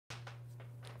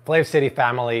Flav City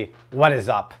family, what is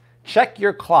up? Check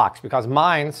your clocks because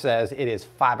mine says it is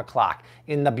 5 o'clock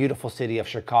in the beautiful city of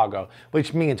Chicago,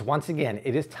 which means once again,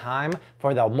 it is time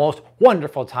for the most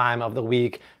wonderful time of the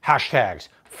week. Hashtags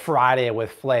Friday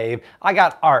with Flav. I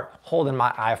got Art holding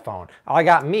my iPhone. I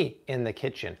got me in the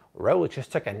kitchen. Rose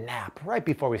just took a nap right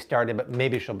before we started, but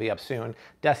maybe she'll be up soon.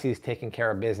 Desi's taking care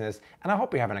of business, and I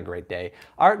hope you're having a great day.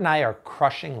 Art and I are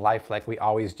crushing life like we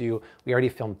always do. We already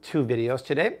filmed 2 videos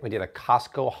today. We did a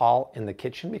Costco haul in the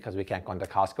kitchen because we can't go into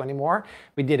Costco anymore.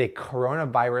 We did a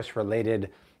coronavirus-related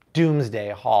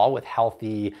doomsday haul with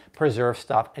healthy preserved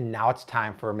stuff, and now it's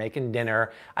time for making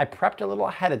dinner. I prepped a little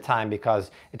ahead of time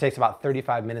because it takes about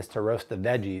 35 minutes to roast the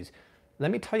veggies. Let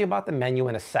me tell you about the menu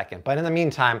in a second, but in the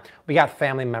meantime, we got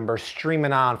family members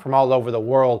streaming on from all over the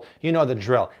world. You know the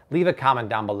drill. Leave a comment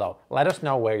down below. Let us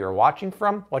know where you're watching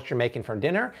from, what you're making for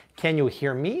dinner. Can you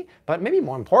hear me? But maybe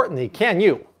more importantly, can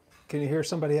you? Can you hear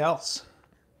somebody else?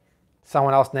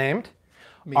 Someone else named?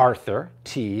 Me. Arthur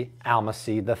T.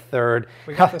 Almasy III.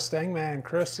 We got the Stangman,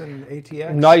 Chris, and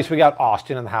ATX. Nice. We got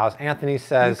Austin in the house. Anthony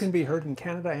says... You can be heard in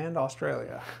Canada and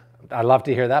Australia. I love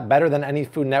to hear that. Better than any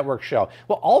Food Network show.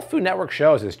 Well, all Food Network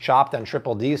shows is chopped on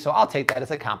Triple D, so I'll take that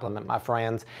as a compliment, my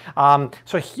friends.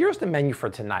 So here's the menu for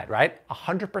tonight, right?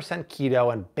 100%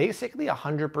 keto and basically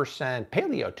 100%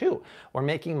 paleo too. We're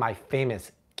making my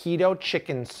famous keto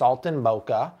chicken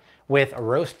Saltimbocca with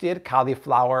roasted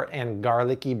cauliflower and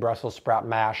garlicky Brussels sprout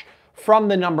mash from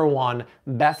the #1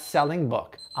 best-selling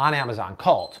book on Amazon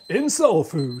called In Soul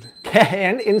Food.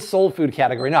 And in soul food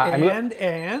category. No,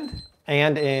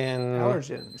 And in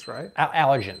allergens, right?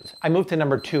 Allergens. I moved to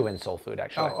 #2 in soul food,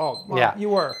 actually. Well, yeah, you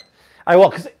were. I will,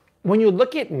 because when you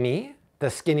look at me, the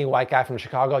skinny white guy from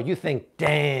Chicago, you think,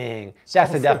 dang,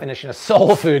 that's the definition of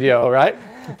soul food, yo, right?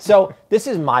 So this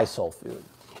is my soul food,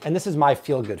 and this is my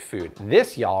feel-good food.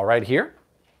 This, y'all, right here,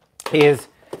 is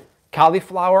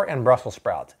cauliflower and Brussels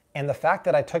sprouts. And the fact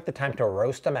that I took the time to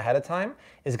roast them ahead of time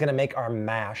is gonna make our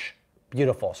mash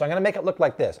beautiful. So I'm gonna make it look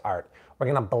like this, Art. We're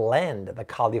gonna blend the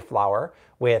cauliflower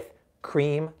with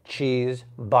cream, cheese,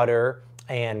 butter,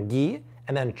 and ghee,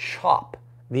 and then chop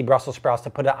the Brussels sprouts to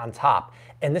put it on top.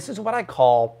 And this is what I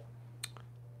call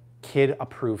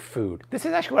kid-approved food. This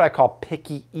is actually what I call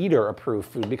picky eater-approved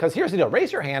food, because here's the deal.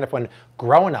 Raise your hand if when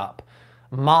growing up,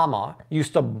 Mama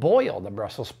used to boil the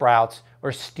Brussels sprouts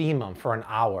or steam them for an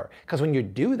hour. Because when you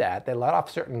do that, they let off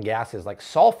certain gases like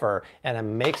sulfur, and it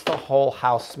makes the whole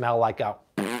house smell like a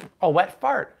wet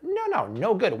fart.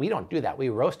 No good. We don't do that. We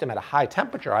roast them at a high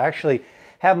temperature. I actually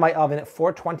have my oven at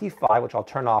 425, which I'll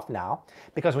turn off now,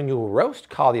 because when you roast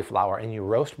cauliflower and you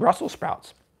roast Brussels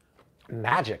sprouts,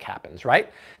 magic happens,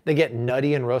 right? They get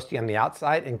nutty and roasty on the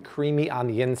outside and creamy on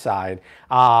the inside.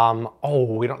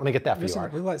 Let me get that for you,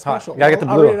 Art. Blue light special. Gotta get the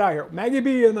blue. I'll read it out here. Maggie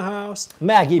B in the house.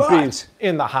 Maggie B's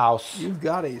in the house. You've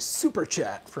got a super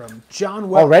chat from John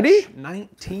Welch. Already?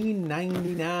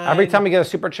 1999. Every time we get a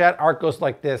super chat, Art goes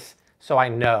like this, so I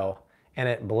know, and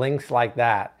it blinks like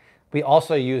that. We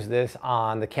also use this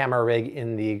on the camera rig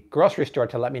in the grocery store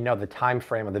to let me know the time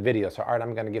frame of the video. So Art,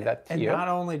 I'm going to give that to you. And not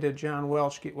only did John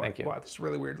Welch get, Thank you. Wow, this is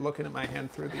really weird looking at my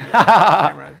hand through the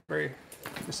camera. Very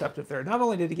deceptive there. Not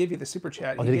only did he give you the super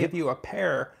chat, he gave you a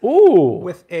pair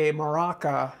with a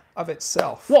maraca of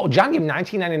itself. Whoa, John gave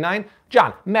 $19.99.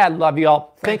 John, mad love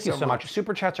y'all. Thank you so much.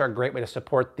 Super chats are a great way to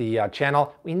support the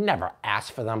channel. We never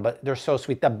ask for them, but they're so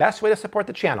sweet. The best way to support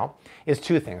the channel is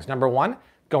 2 things. #1,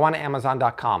 go on to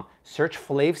Amazon.com, search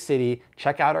Flav City,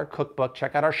 check out our cookbook,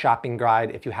 check out our shopping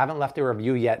guide. If you haven't left a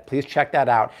review yet, please check that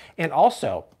out. And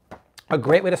also, a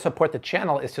great way to support the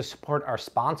channel is to support our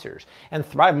sponsors. And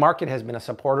Thrive Market has been a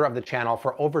supporter of the channel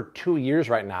for over 2 years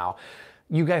right now.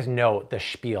 You guys know the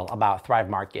spiel about Thrive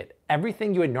Market.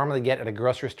 Everything you would normally get at a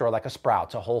grocery store like a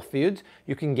Sprouts, a Whole Foods,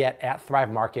 you can get at Thrive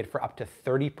Market for up to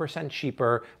 30%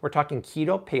 cheaper. We're talking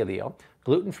keto, paleo,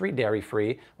 gluten-free,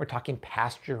 dairy-free. We're talking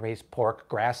pasture-raised pork,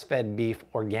 grass-fed beef,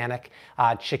 organic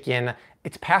chicken.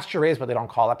 It's pasture-raised, but they don't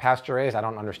call it pasture-raised. I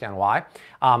don't understand why.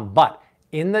 But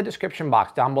in the description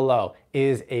box down below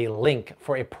is a link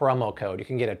for a promo code. You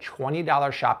can get a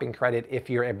 $20 shopping credit if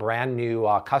you're a brand new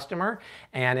customer.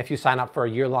 And if you sign up for a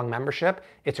year-long membership,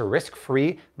 it's a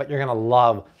risk-free, but you're gonna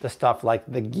love the stuff like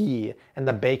the ghee and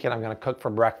the bacon I'm gonna cook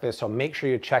for breakfast. So make sure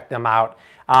you check them out.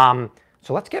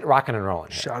 So let's get rocking and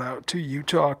rolling. Shout out to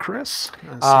Utah, Chris.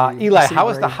 Eli, how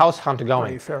is the house hunt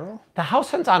going? Farrell? The house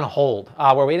hunt's on hold.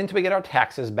 We're waiting until we get our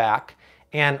taxes back,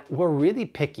 and we're really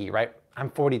picky, right?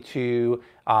 I'm 42.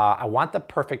 I want the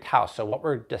perfect house. So what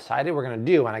we're decided we're going to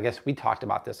do, and I guess we talked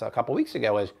about this a couple weeks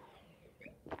ago, is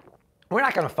we're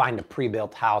not going to find a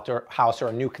pre-built house or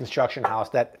a new construction house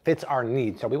that fits our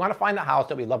needs. So we want to find a house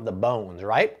that we love the bones,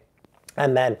 right?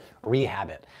 and then rehab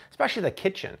it, especially the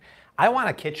kitchen. I want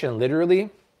a kitchen literally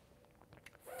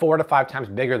 4 to 5 times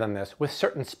bigger than this with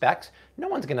certain specs. No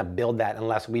one's gonna build that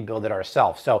unless we build it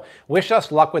ourselves. So wish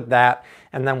us luck with that,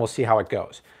 and then we'll see how it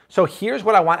goes. So here's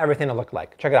what I want everything to look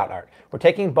like. Check it out, Art. We're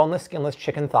taking boneless, skinless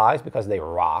chicken thighs because they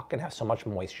rock and have so much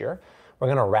moisture. We're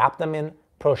gonna wrap them in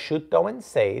prosciutto and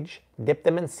sage, dip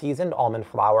them in seasoned almond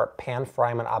flour, pan fry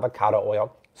them in avocado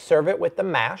oil, serve it with the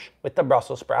mash, with the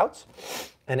Brussels sprouts.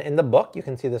 And in the book, you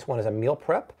can see this one is a meal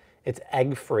prep. It's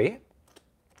egg-free.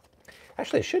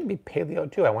 Actually, it should be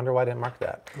paleo too. I wonder why I didn't mark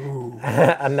that.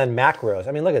 And then macros.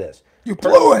 I mean, look at this. You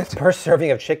blew it. Per serving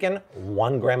of chicken,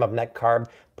 1 gram of net carb.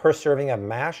 Per serving of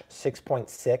mash,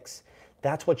 6.6.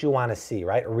 That's what you want to see,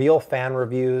 right? Real fan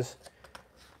reviews.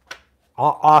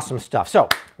 Awesome stuff. So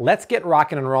let's get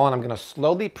rocking and rolling. I'm going to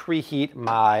slowly preheat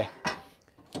my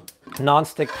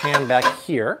nonstick pan back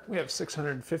here. We have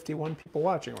 651 people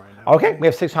watching right now. Okay, we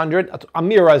have 600.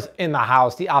 Amira's in the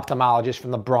house, the ophthalmologist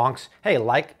from the Bronx. Hey,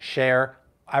 like, share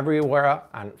everywhere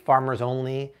on Farmers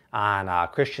Only, on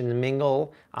Christian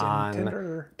Mingle,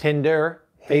 on Tinder,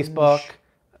 Facebook,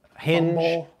 Hinge,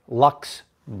 Bumble. Lux,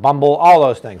 Bumble, all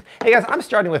those things. Hey guys, I'm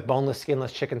starting with boneless,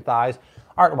 skinless chicken thighs.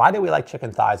 Art, why do we like chicken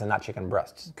thighs and not chicken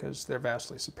breasts? Because they're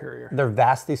vastly superior. They're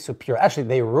vastly superior. Actually,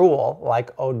 they rule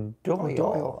like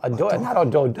O'Doyle. Not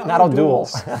O'Doyle.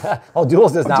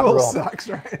 O'Doyle's does not rule. Sucks,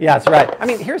 right? Yeah, that's right. I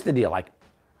mean, here's the deal. Like,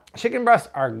 chicken breasts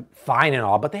are fine and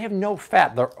all, but they have no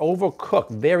fat. They're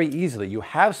overcooked very easily. You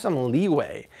have some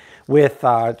leeway with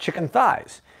chicken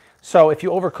thighs. So if you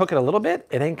overcook it a little bit,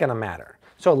 it ain't gonna matter.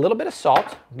 So a little bit of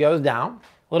salt goes down.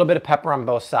 A little bit of pepper on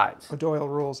both sides. O'Doyle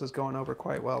Rules is going over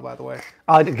quite well, by the way.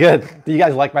 Oh, good. Do you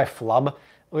guys like my flub?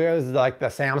 It was like the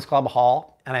Sam's Club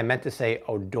haul, and I meant to say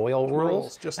O'Doyle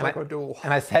Rules. Just like O'Doyle.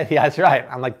 And I said, yeah, that's right.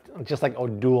 I'm like, just like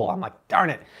O'Doyle. I'm like, darn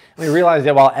it. And we realized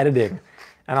it while editing.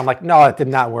 And I'm like, no, it did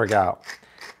not work out.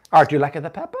 Art, do you like the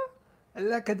pepper? I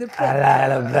like the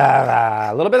pepper.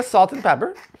 A little bit of salt and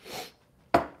pepper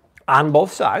on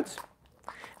both sides.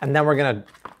 And then we're going to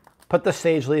put the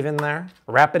sage leaf in there,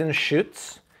 wrap it in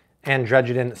shoots, and dredge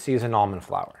it in seasoned almond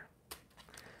flour.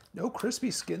 No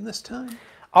crispy skin this time?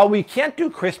 Oh, we can't do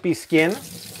crispy skin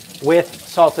with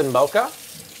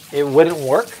Saltimbocca. It wouldn't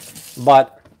work,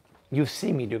 but you've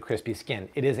seen me do crispy skin.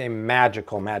 It is a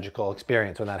magical, magical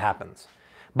experience when that happens.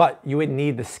 But you would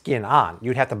need the skin on.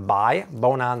 You'd have to buy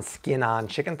bone-on, skin-on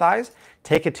chicken thighs,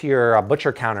 take it to your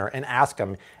butcher counter and ask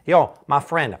them, yo, my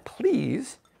friend,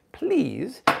 please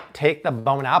take the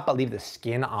bone out, but leave the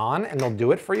skin on, and they'll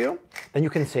do it for you. Then you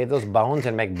can save those bones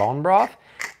and make bone broth.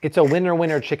 It's a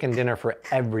winner chicken dinner for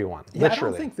everyone, literally.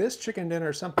 I don't think this chicken dinner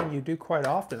is something you do quite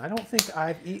often. I don't think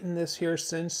I've eaten this here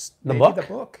since the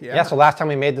book. Yeah, so last time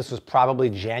we made this was probably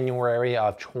January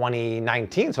of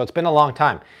 2019, so it's been a long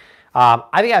time.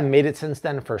 I think I've made it since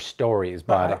then for stories,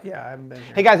 but yeah, I haven't been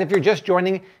here. Hey guys, if you're just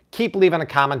joining, keep leaving a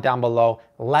comment down below.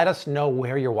 Let us know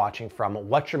where you're watching from,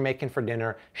 what you're making for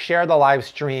dinner. Share the live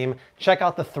stream. Check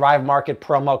out the Thrive Market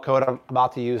promo code. I'm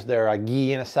about to use their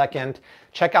ghee in a second.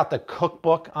 Check out the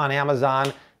cookbook on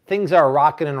Amazon. Things are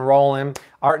rocking and rolling.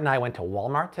 Art and I went to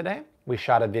Walmart today. We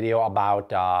shot a video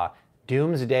about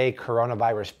doomsday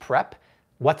coronavirus prep.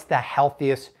 What's the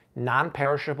healthiest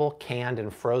non-perishable canned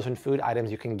and frozen food items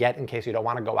you can get in case you don't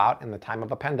want to go out in the time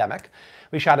of a pandemic.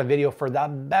 We shot a video for the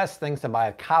best things to buy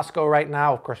at Costco right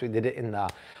now. Of course, we did it in the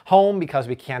home because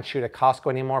we can't shoot at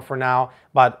Costco anymore for now,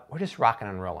 but we're just rocking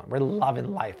and rolling. We're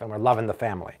loving life and we're loving the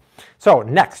family. So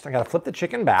next, I got to flip the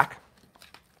chicken back.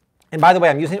 And by the way,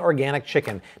 I'm using organic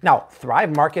chicken. Now,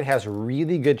 Thrive Market has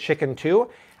really good chicken too.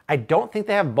 I don't think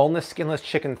they have boneless, skinless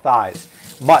chicken thighs,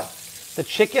 but the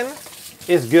chicken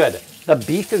is good. The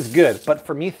beef is good, but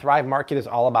for me, Thrive Market is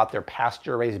all about their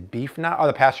pasture-raised beef now, or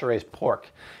the pasture-raised pork.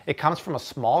 It comes from a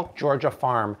small Georgia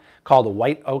farm called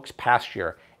White Oaks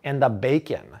Pasture, and the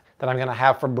bacon that I'm gonna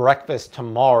have for breakfast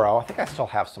tomorrow, I think I still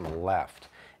have some left,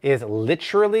 is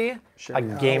literally a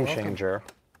game changer.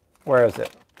 Where is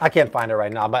it? I can't find it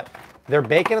right now, but their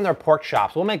bacon and their pork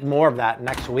chops. We'll make more of that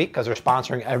next week because they're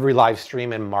sponsoring every live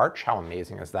stream in March. How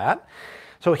amazing is that?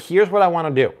 So here's what I wanna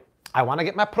do. I wanna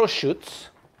get my prosciutto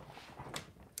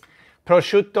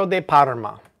de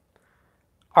Parma.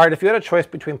 Art, if you had a choice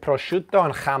between prosciutto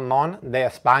and jamón de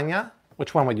España,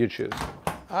 which one would you choose?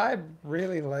 I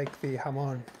really like the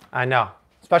jamón. I know,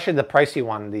 especially the pricey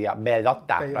one, the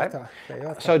bellota, right?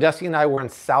 Bellota. So Dusty and I were in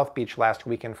South Beach last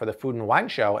weekend for the Food and Wine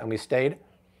Show, and we stayed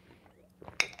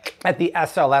at the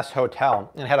SLS Hotel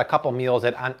and had a couple meals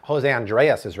at Jose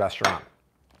Andreas' restaurant.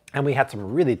 And we had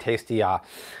some really tasty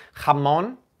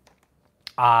jamón,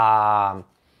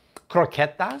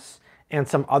 croquetas, and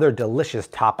some other delicious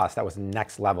tapas that was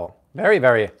next level. Very,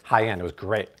 very high end. It was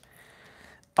great.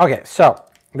 Okay, so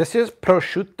this is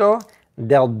prosciutto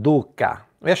del Duca.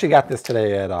 We actually got this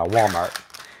today at Walmart,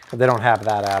 but they don't have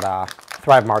that at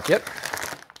Thrive Market.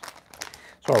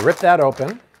 So I'll rip that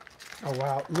open. Oh,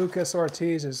 wow. Lucas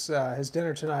Ortiz, his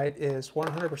dinner tonight is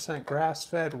 100%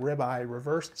 grass-fed ribeye,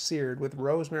 reversed seared with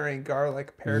rosemary and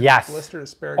garlic, paired with blistered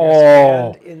asparagus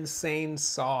and insane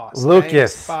sauce.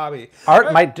 Lucas. Thanks, Bobby.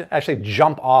 Art might actually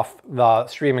jump off the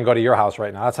stream and go to your house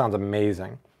right now. That sounds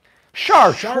amazing.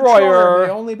 Char Troyer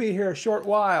may only be here a short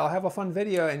while. Have a fun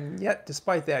video, and yet,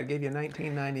 despite that, gave you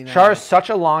 $19.99. Char is such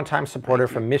a longtime supporter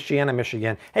from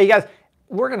Michigan. Hey, you guys,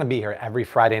 we're going to be here every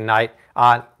Friday night.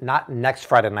 Not next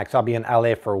Friday night, because I'll be in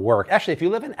LA for work. Actually, if you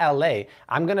live in LA,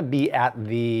 I'm going to be at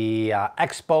the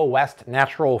Expo West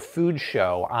Natural Food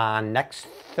Show on next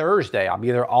Thursday. I'll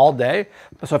be there all day.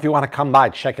 So if you want to come by,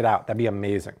 check it out. That'd be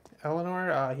amazing.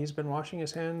 Eleanor, he's been washing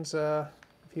his hands a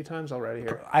few times already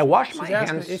here. I wash my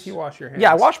hands. If you wash your hands.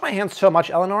 Yeah, I wash my hands so much,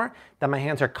 Eleanor, that my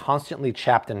hands are constantly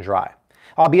chapped and dry.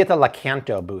 I'll be at the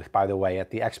Lacanto booth, by the way, at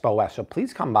the Expo West, so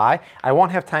please come by. I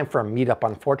won't have time for a meetup,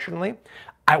 unfortunately.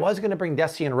 I was going to bring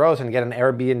Desi and Rose and get an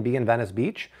Airbnb in Venice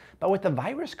Beach, but with the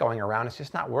virus going around, it's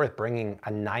just not worth bringing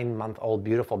a 9-month-old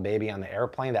beautiful baby on the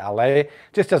airplane to LA. It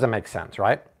just doesn't make sense,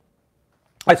 right?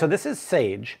 All right, so this is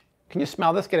sage. Can you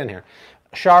smell this? Get in here.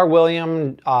 Char,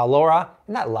 William, Laura,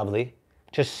 isn't that lovely?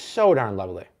 Just so darn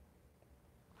lovely.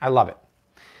 I love it.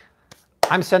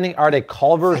 I'm sending Art a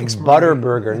Culver's butter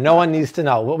burger. No one needs to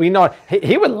know. Well, we know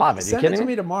he would love it. Send it to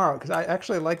me tomorrow, because I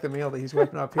actually like the meal that he's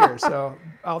whipping up here. So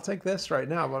I'll take this right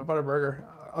now, but butter burger.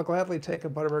 I'll gladly take a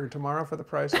butter burger tomorrow for the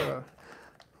price of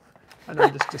I know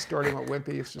I'm just distorting what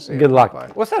Wimpy used to say. Good luck.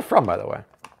 What's that from, by the way?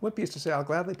 Wimpy used to say, I'll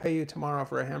gladly pay you tomorrow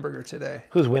for a hamburger today.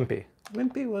 Who's Wimpy?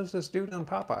 Wimpy was this dude on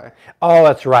Popeye. Oh,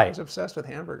 that's right. He was obsessed with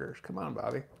hamburgers. Come on,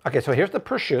 Bobby. Okay, so here's the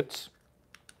prosciuttos.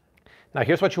 Now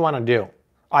here's what you want to do.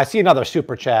 I see another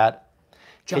super chat.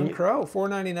 John Crow,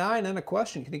 $4.99, and a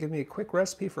question. Can you give me a quick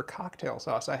recipe for cocktail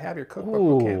sauce? I have your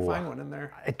cookbook, but can't find one in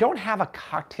there. I don't have a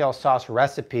cocktail sauce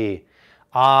recipe.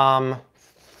 Let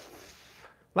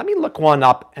me look one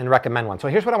up and recommend one. So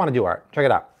here's what I want to do, Art. Check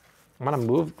it out. I'm going to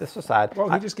move this aside. Well,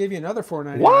 he just gave you another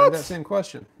 $4.99. What? That same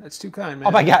question. That's too kind, man.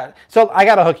 Oh my God. So I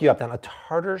got to hook you up then. A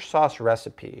tartar sauce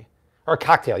recipe. Or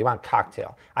cocktail. You want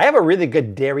cocktail. I have a really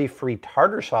good dairy-free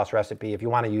tartar sauce recipe if you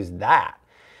want to use that.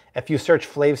 If you search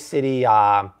Flav City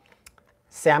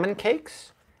salmon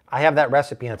cakes, I have that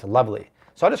recipe and it's lovely.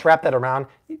 So I'll just wrap that around.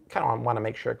 You kind of want to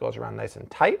make sure it goes around nice and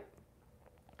tight.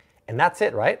 And that's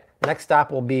it, right? Next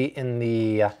stop will be in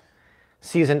the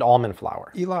seasoned almond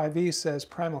flour. Eli V says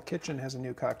Primal Kitchen has a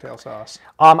new cocktail sauce.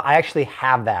 I actually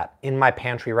have that in my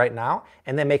pantry right now,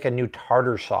 and they make a new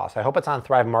tartar sauce. I hope it's on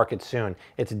Thrive Market soon.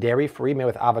 It's dairy-free, made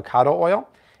with avocado oil.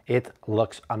 It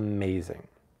looks amazing.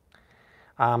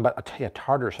 But I'll tell you,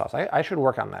 tartar sauce, I should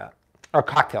work on that. Or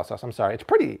cocktail sauce, I'm sorry. It's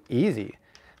pretty easy.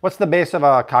 What's the base of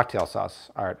a cocktail sauce,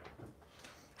 Art?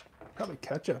 Probably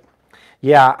ketchup.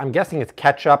 Yeah, I'm guessing it's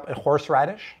ketchup and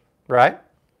horseradish, right?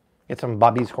 Get some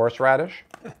Bubby's horseradish.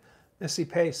 Missy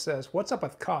Pace says, what's up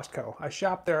with Costco? I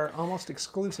shop there almost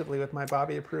exclusively with my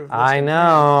Bobby approved. I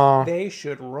know. They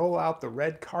should roll out the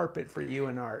red carpet for you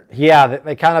and Art. Yeah,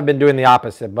 they kind of been doing the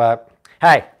opposite, but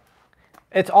hey,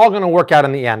 it's all going to work out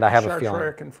in the end, I have a feeling.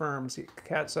 Chartres confirms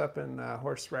catsup and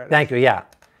horseradish. Thank you, yeah.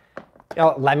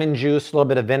 Lemon juice, a little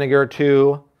bit of vinegar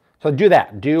too. So do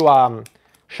that. Do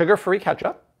sugar-free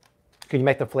ketchup. You can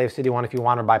make the Flav City one if you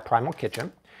want, or buy Primal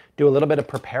Kitchen. Do a little bit of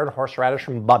prepared horseradish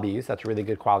from Bubby's. That's a really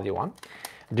good quality one.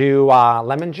 Do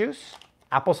lemon juice,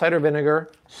 apple cider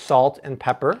vinegar, salt, and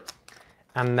pepper.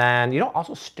 And then,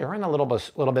 also stir in a little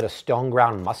bit of stone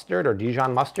ground mustard or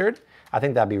Dijon mustard. I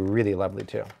think that'd be really lovely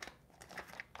too.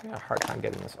 I got a hard time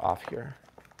getting this off here.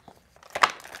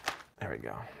 There we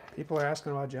go. People are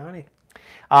asking about Johnny.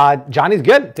 Johnny's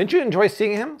good. Didn't you enjoy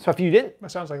seeing him? So if you didn't...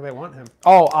 It sounds like they want him.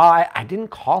 Oh, I didn't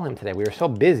call him today. We were so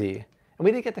busy. And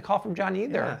we didn't get the call from John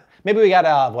either. Yeah. Maybe we got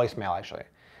a voicemail, actually.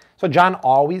 So John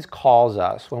always calls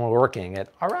us when we're working at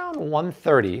around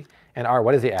 1:30. And Art,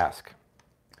 what does he ask?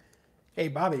 Hey,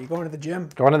 Bobby, you going to the gym?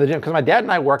 Going to the gym. Because my dad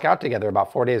and I work out together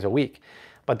about 4 days a week.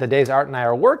 But the days Art and I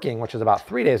are working, which is about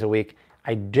 3 days a week,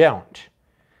 I don't.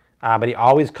 But he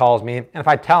always calls me. And if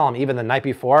I tell him, even the night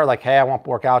before, like, hey, I won't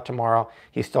work out tomorrow,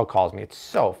 he still calls me. It's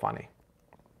so funny.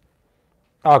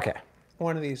 Okay.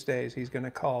 One of these days, he's going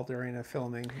to call during a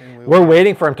filming. And we're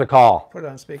waiting for him to call. Put it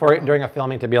on speaker. During a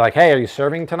filming to be like, hey, are you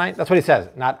serving tonight? That's what he says.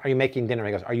 Not, are you making dinner?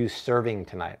 He goes, are you serving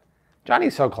tonight?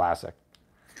 Johnny's so classic.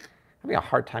 I'm having a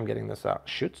hard time getting this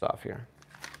shoots off here.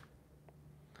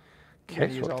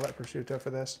 Okay, use all that prosciutto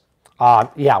for this?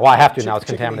 Yeah, well, I have to now. It's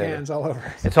contaminated. Hands all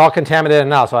over. It's all contaminated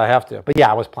now, so I have to. But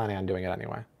yeah, I was planning on doing it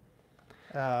anyway.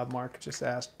 Mark just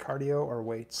asked, cardio or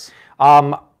weights?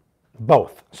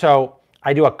 Both. So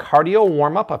I do a cardio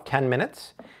warm-up of 10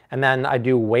 minutes, and then I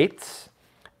do weights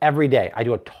every day. I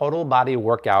do a total body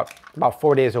workout about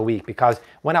 4 days a week because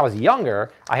when I was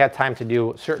younger, I had time to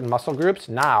do certain muscle groups.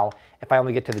 Now, if I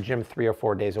only get to the gym 3 or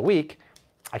 4 days a week,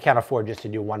 I can't afford just to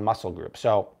do one muscle group.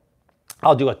 So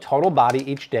I'll do a total body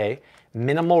each day,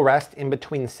 minimal rest in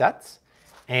between sets,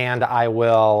 and I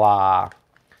will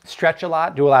stretch a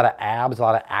lot, do a lot of abs, a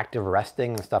lot of active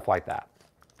resting and stuff like that.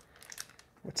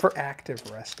 What's active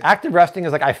resting? Active resting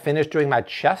is like I finish doing my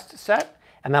chest set,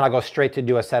 and then I'll go straight to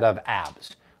do a set of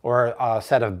abs or a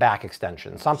set of back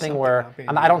extensions. Something where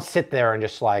I don't sit there and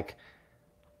just like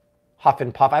huff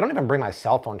and puff. I don't even bring my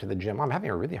cell phone to the gym. I'm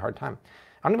having a really hard time.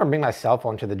 I don't even bring my cell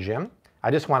phone to the gym. I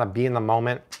just want to be in the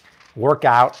moment, work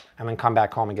out, and then come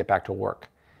back home and get back to work.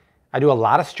 I do a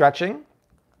lot of stretching,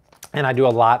 and I do a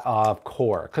lot of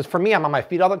core. Because for me, I'm on my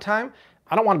feet all the time.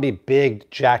 I don't want to be a big,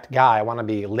 jacked guy. I want to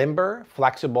be limber,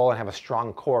 flexible, and have a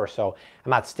strong core. So I'm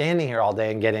not standing here all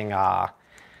day and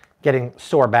getting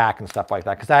sore back and stuff like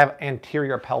that. Because I have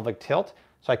anterior pelvic tilt,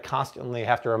 so I constantly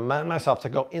have to remind myself to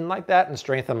go in like that and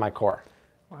strengthen my core.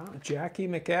 Wow, Jackie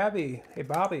McAbey. Hey,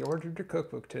 Bobby, ordered your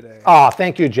cookbook today. Oh,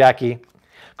 thank you, Jackie.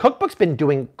 Cookbook's been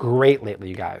doing great lately,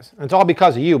 you guys. And it's all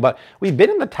because of you, but we've been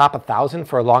in the top 1,000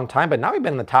 for a long time, but now we've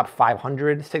been in the top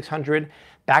 500, 600,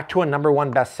 back to a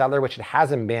 #1 bestseller, which it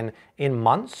hasn't been in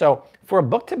months. So for a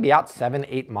book to be out 7,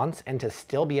 8 months and to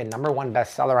still be a #1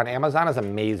 bestseller on Amazon is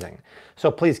amazing. So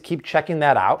please keep checking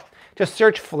that out. Just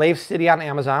search Flav City on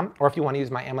Amazon, or if you want to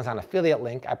use my Amazon affiliate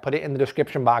link, I put it in the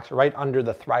description box right under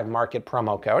the Thrive Market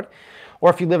promo code. Or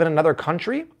if you live in another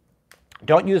country,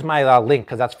 don't use my link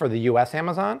because that's for the US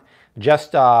Amazon.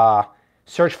 Just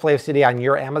search Flav City on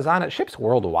your Amazon. It ships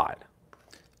worldwide.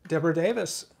 Deborah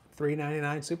Davis,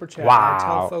 $3.99 super chat. Wow. I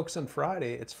tell folks on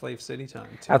Friday it's Flav City time.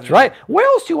 That's right. Where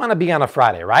else do you want to be on a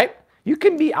Friday, right? You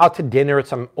can be out to dinner at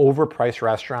some overpriced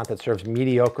restaurant that serves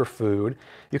mediocre food.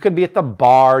 You could be at the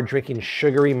bar drinking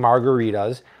sugary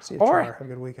margaritas. See you, Char. Have a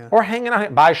good weekend. Or hanging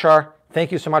out. Bye, Shar.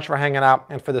 Thank you so much for hanging out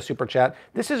and for the super chat.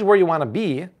 This is where you want to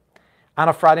be on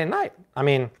a Friday night. I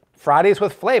mean, Fridays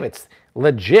with Flav. It's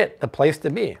legit the place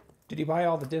to be. Did you buy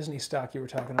all the Disney stock you were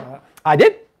talking about? I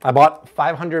did. I bought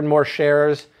 500 more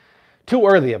shares. Too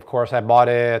early, of course. I bought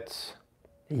it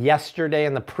yesterday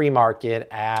in the pre-market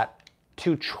at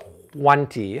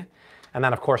 220. And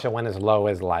then, of course, it went as low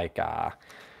as like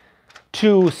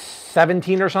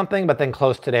 217 or something, but then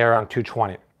closed today around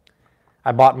 220.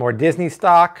 I bought more Disney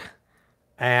stock,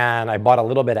 and I bought a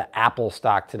little bit of Apple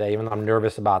stock today, even though I'm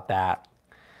nervous about that.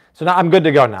 So now I'm good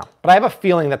to go now. But I have a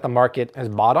feeling that the market has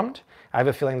bottomed. I have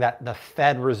a feeling that the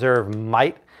Fed Reserve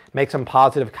might make some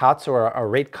positive cuts or a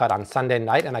rate cut on Sunday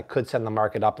night, and I could send the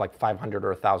market up like 500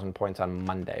 or 1,000 points on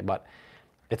Monday. But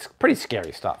it's pretty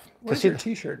scary stuff. What does your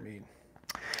t-shirt mean?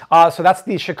 So that's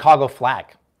the Chicago flag,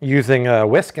 using a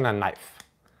whisk and a knife.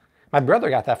 My brother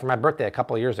got that for my birthday a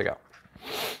couple of years ago.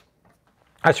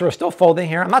 All right, so we're still folding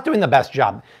here. I'm not doing the best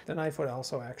job. The knife would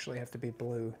also actually have to be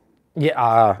blue.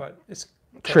 Yeah, but it's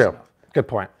true. Enough. Good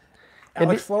point.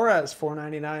 Alex Flores,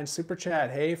 $4.99 super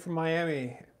chat. Hey from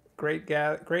Miami, great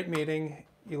meeting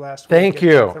you last week. Thank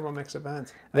you. At the Thermomix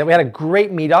event. Then we had a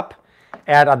great meetup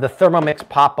at the Thermomix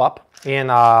pop-up in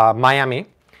Miami,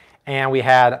 and we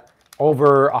had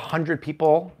over 100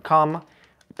 people come.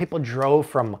 People drove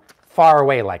from far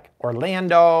away, like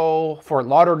Orlando, Fort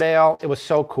Lauderdale. It was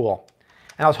so cool.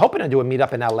 And I was hoping to do a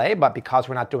meetup in LA, but because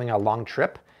we're not doing a long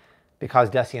trip,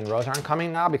 because Desi and Rose aren't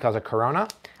coming now because of Corona,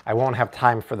 I won't have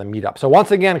time for the meetup. So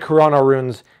once again, Corona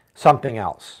ruins something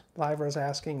else. Lyra's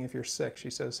asking if you're sick.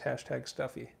 She says,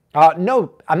 #stuffy.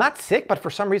 No, I'm not sick, but for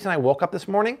some reason I woke up this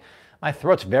morning, my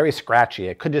throat's very scratchy.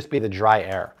 It could just be the dry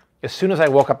air. As soon as I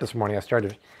woke up this morning, I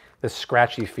started this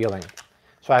scratchy feeling.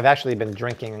 So I've actually been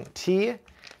drinking tea,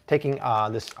 taking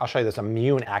this, I'll show you this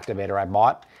immune activator I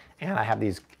bought, and I have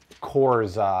these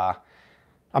Coors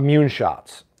immune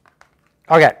shots.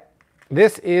 Okay,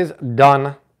 this is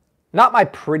done. Not my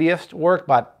prettiest work,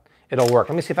 but it'll work.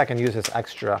 Let me see if I can use this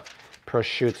extra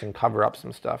prosciutto and cover up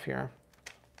some stuff here.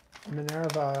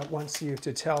 Minerva wants you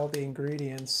to tell the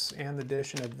ingredients and the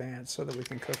dish in advance so that we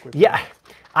can cook with Yeah,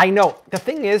 I know. The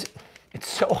thing is, it's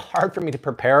so hard for me to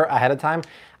prepare ahead of time.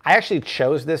 I actually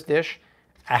chose this dish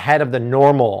ahead of the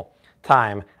normal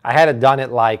time. I had it done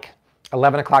at like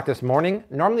 11 o'clock this morning.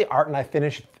 Normally Art and I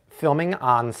finish filming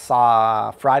on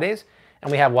Fridays,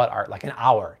 and we have what, Art, like an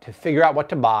hour to figure out what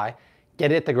to buy,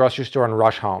 get it at the grocery store and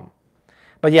rush home.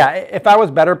 But yeah, if I was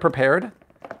better prepared,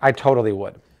 I totally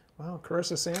would. Wow,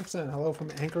 Carissa Sampson, hello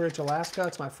from Anchorage, Alaska.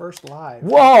 It's my first live.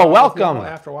 Whoa, welcome.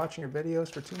 After watching your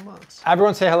videos for 2 months.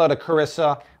 Everyone say hello to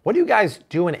Carissa. What do you guys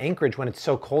do in Anchorage when it's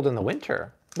so cold in the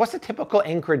winter? What's the typical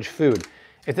Anchorage food?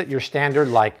 Is it your standard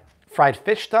like fried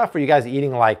fish stuff? Or are you guys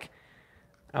eating like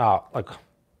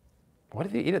what do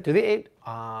they eat? Do they eat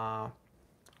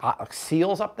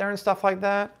seals up there and stuff like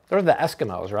that? Those are the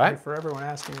Eskimos, right? And for everyone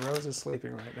asking, Rose is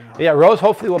sleeping right now. Yeah, Rose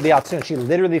hopefully will be out soon. She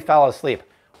literally fell asleep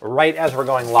right as we're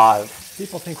going live.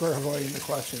 People think we're avoiding the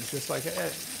questions, just like,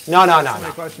 No.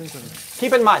 questions and...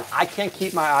 Keep in mind, I can't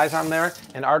keep my eyes on there,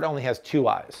 and Art only has 2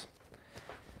 eyes.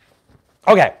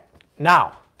 Okay,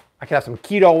 now I can have some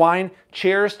keto wine.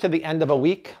 Cheers to the end of a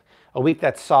week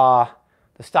that saw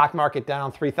the stock market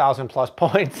down 3,000 plus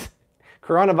points,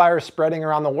 coronavirus spreading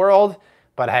around the world,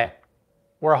 but hey,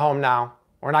 we're home now.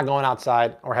 We're not going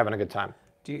outside. We're having a good time.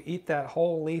 Do you eat that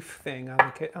whole leaf thing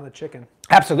on the chicken?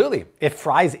 Absolutely. It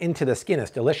fries into the skin. It's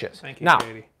delicious. Thank you, now,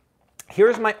 Katie.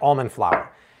 Here's my almond flour.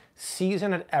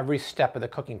 Season at every step of the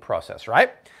cooking process,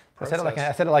 right? I said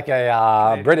it like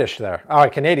a British there. All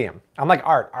right, Canadian. I'm like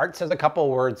Art. Art says a couple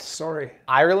words. Sorry.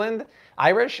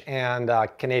 Irish, and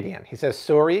Canadian. He says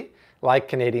sorry, like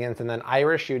Canadians, and then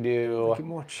Irish you do... Thank you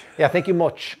much. Yeah, thank you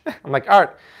much. I'm like,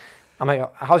 Art. I'm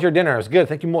like, how's your dinner? It's good.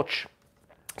 Thank you much.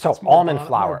 So almond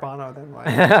flour. More Bono than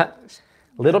like...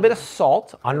 Little bit of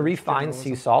salt, unrefined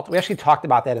sea salt. We actually talked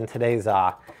about that in today's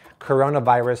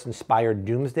coronavirus-inspired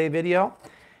doomsday video.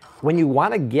 When you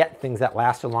want to get things that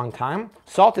last a long time,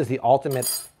 salt is the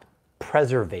ultimate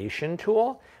preservation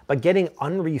tool, but getting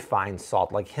unrefined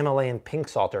salt like Himalayan pink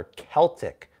salt or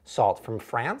Celtic salt from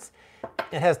France,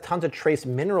 it has tons of trace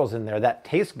minerals in there that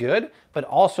taste good, but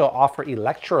also offer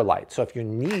electrolytes. So if you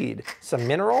need some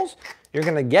minerals, you're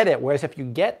going to get it. Whereas if you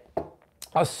get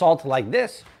a salt like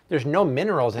this, there's no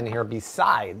minerals in here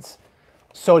besides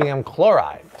sodium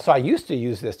chloride. So I used to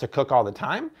use this to cook all the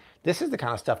time. This is the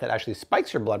kind of stuff that actually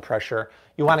spikes your blood pressure.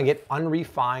 You want to get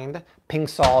unrefined pink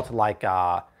salt like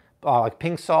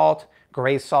pink salt,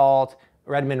 gray salt,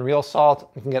 Redmond real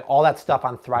salt. You can get all that stuff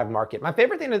on Thrive Market. My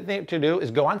favorite thing to do is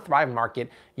go on Thrive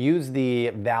Market, use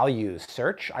the values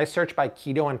search. I search by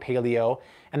keto and paleo,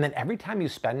 and then every time you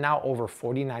spend now over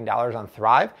 $49 on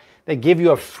Thrive, they give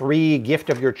you a free gift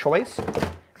of your choice.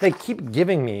 They keep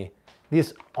giving me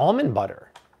this almond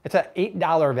butter. It's an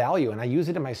 $8 value, and I use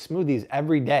it in my smoothies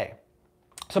every day.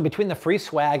 So between the free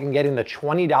swag and getting the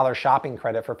 $20 shopping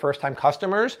credit for first-time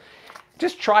customers,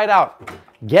 just try it out.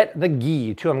 Get the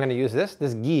ghee, too. I'm going to use this.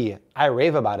 This ghee, I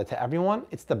rave about it to everyone.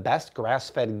 It's the best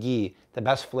grass-fed ghee, the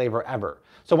best flavor ever.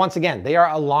 So once again, they are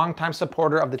a longtime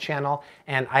supporter of the channel,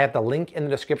 and I have the link in the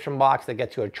description box that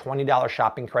gets you a $20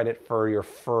 shopping credit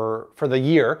for the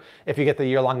year if you get the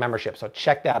year-long membership. So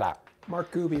check that out.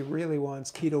 Mark Gooby really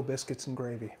wants keto biscuits and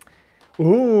gravy.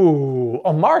 Ooh,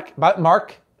 oh,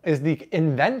 Mark is the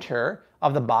inventor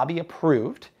of the Bobby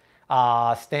approved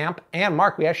stamp. And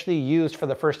Mark, we actually used for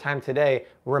the first time today,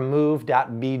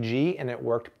 remove.bg, and it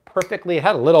worked perfectly. It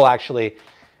had a little actually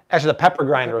the pepper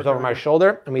grinder was over my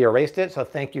shoulder and we erased it. So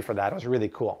thank you for that. It was really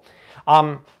cool.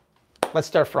 Let's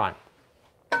start frying.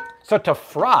 So to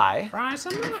fry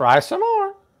some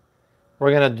more,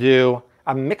 we're gonna do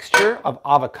a mixture of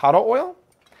avocado oil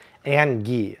and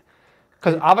ghee.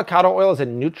 Because avocado oil is a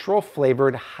neutral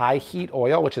flavored high heat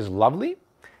oil, which is lovely.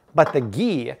 But the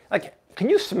ghee, like, can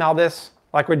you smell this?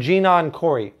 Like Regina and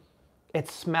Corey, it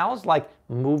smells like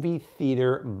movie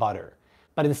theater butter.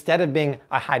 But instead of being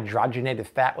a hydrogenated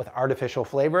fat with artificial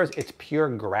flavors, it's pure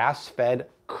grass-fed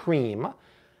cream,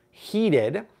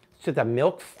 heated so the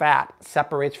milk fat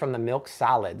separates from the milk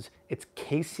solids. It's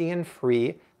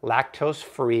casein-free,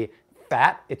 lactose-free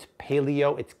fat. It's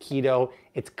paleo, it's keto,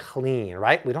 it's clean,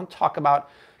 right? We don't talk about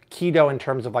keto in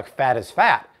terms of like fat is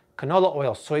fat. Canola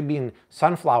oil, soybean,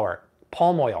 sunflower,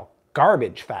 palm oil,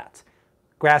 garbage fats.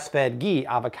 Grass-fed ghee,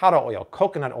 avocado oil,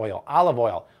 coconut oil, olive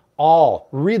oil, all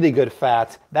really good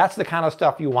fats. That's the kind of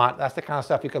stuff you want. That's the kind of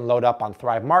stuff you can load up on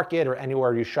Thrive Market or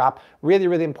anywhere you shop. Really,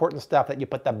 really important stuff that you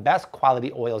put the best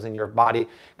quality oils in your body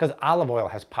because olive oil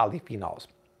has polyphenols.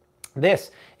 This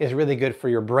is really good for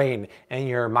your brain and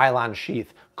your myelin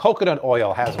sheath. Coconut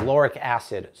oil has lauric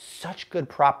acid, such good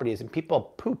properties, and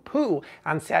people poo-poo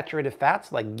on saturated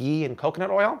fats like ghee and coconut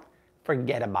oil.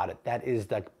 Forget about it. That is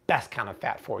the best kind of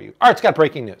fat for you. Art's got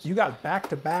breaking news. You got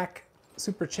back-to-back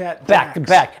super chat. Back to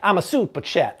back. I'm a super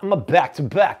chat. I'm a back to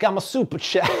back. I'm a super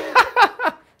chat.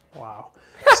 Wow.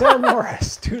 Sarah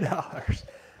Morris, $2.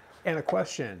 And a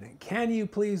question. Can you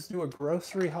please do a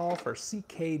grocery haul for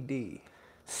CKD?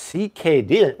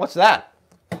 CKD? What's that?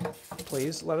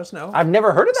 please let us know. I've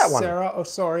never heard of that one. Sarah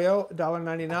Osorio,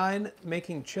 $1.99,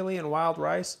 making chili and wild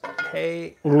rice.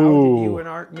 Hey, how did you and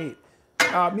Art meet?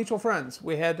 Mutual friends.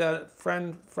 We had a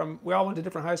friend from, we all went to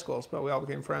different high schools, but we all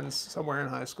became friends somewhere in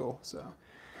high school. So.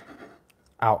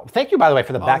 Oh, thank you, by the way,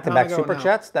 for the back-to-back super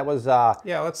chats. That was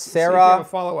yeah, let's Sarah. See if we have a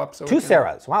follow-up. So two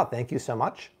Sarahs. Wow, thank you so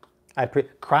much.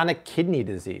 Chronic kidney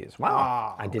disease.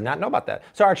 Wow, I did not know about that.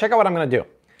 So, all right, check out what I'm going to do.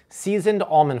 Seasoned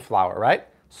almond flour, right?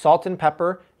 Salt and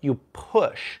pepper. You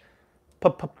push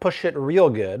it real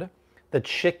good. The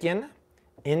chicken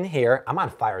in here. I'm on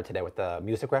fire today with the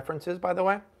music references, by the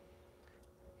way.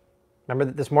 Remember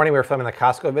that this morning we were filming the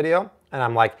Costco video, and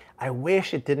I'm like, I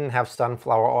wish it didn't have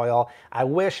sunflower oil. I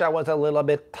wish I was a little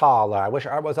bit taller. I wish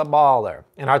I was a baller.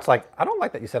 And Art's like, I don't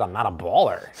like that you said I'm not a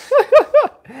baller.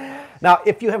 Now,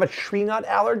 if you have a tree nut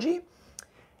allergy,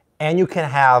 and you can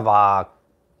have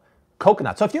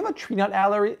coconut. So if you have a tree nut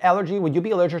allergy, would you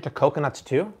be allergic to coconuts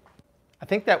too? I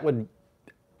think it'd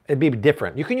be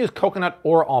different. You can use coconut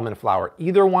or almond flour.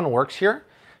 Either one works here.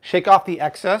 Shake off the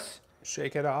excess.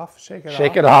 Shake it off, shake it off.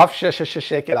 Shake it off,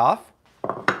 shake it off,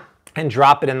 and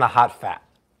drop it in the hot fat.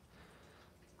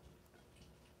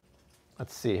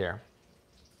 Let's see here.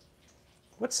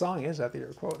 What song is that you're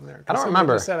quoting there? I don't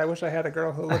remember. Said, I wish I had a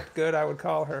girl who looked good, I would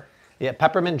call her. Yeah,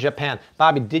 Peppermint Japan.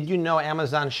 Bobby, did you know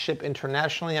Amazon ship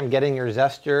internationally? I'm getting your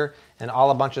Zester and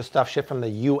a bunch of stuff shipped from the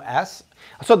US.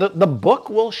 So the book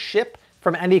will ship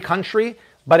from any country,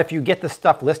 but if you get the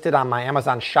stuff listed on my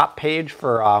Amazon shop page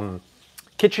for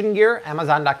kitchen gear,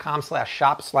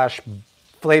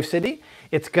 amazon.com/shop/FlavCity,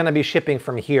 it's going to be shipping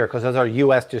from here because those are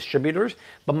US distributors.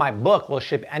 But my book will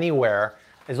ship anywhere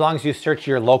as long as you search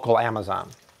your local Amazon.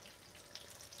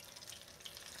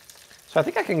 So I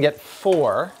think I can get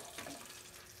 4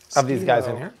 of these guys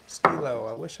in here.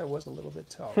 Skilo. I wish I was a little bit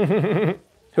taller.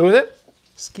 Who is it?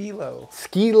 Skilo.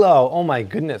 Skilo. Oh my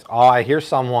goodness. Oh, I hear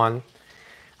someone.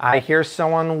 I hear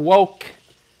someone woke.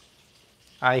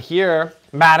 I hear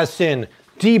Madison.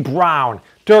 D. Brown.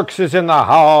 Dirks is in the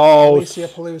house. Alicia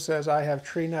Palou says, I have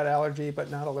tree nut allergy, but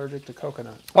not allergic to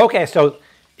coconut. Okay, so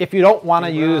if you don't want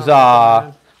to use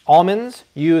almonds,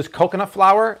 use coconut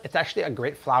flour. It's actually a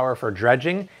great flour for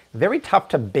dredging. Very tough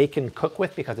to bake and cook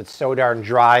with because it's so darn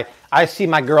dry. I see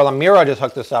my girl Amira just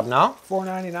hooked this up now.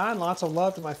 $4.99. Lots of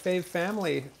love to my fave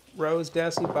family. Rose,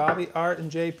 Desi, Bobby, Art,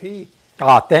 and JP.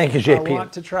 Oh, thank you, JP. I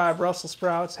want to try Brussels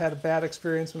sprouts. Had a bad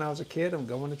experience when I was a kid. I'm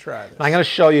going to try this. I'm going to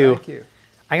show you. Thank you.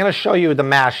 I'm going to show you the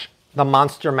mash, the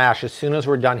monster mash, as soon as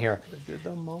we're done here.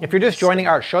 If you're just joining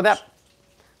Art, show that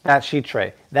sheet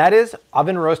tray. That is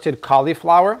oven roasted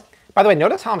cauliflower. By the way,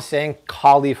 notice how I'm saying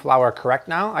cauliflower correct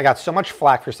now? I got so much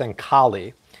flack for saying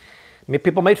cauli.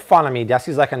 People made fun of me.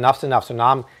 Desi's like, enough's enough. So now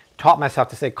I'm taught myself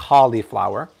to say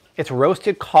cauliflower. It's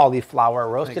roasted cauliflower,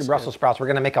 roasted Brussels sprouts. We're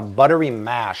going to make a buttery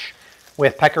mash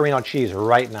with pecorino cheese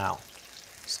right now.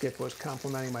 Skip was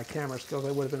complimenting my camera skills.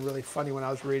 It would have been really funny when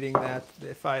I was reading that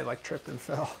if I like tripped and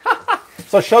fell.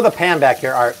 So show the pan back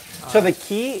here, Art. So the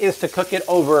key is to cook it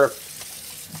over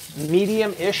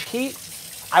medium-ish heat.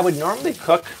 I would normally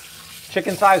cook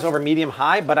chicken thighs over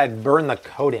medium-high, but I'd burn the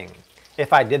coating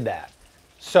if I did that.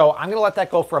 So I'm going to let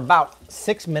that go for about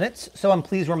 6 minutes. Someone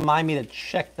please remind me to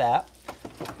check that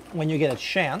when you get a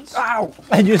chance. Ow!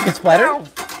 And you just get splattered?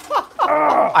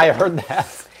 I heard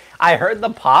that. I heard the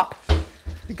pop.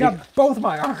 You got both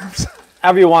my arms.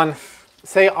 Everyone,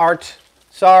 say Art.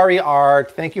 Sorry,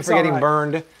 Art. Thank you for getting right.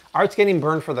 burned. Art's getting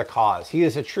burned for the cause. He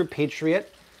is a true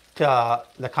patriot to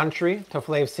the country, to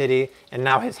Flav City, and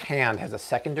now his hand has a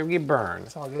second-degree burn.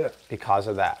 It's all good. Because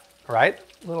of that, right?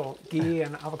 Little ghee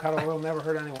and avocado oil never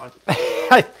hurt anyone.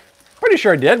 Pretty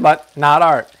sure it did, but not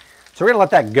Art. So we're going to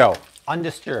let that go.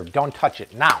 Undisturbed. Don't touch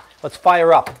it. Now, let's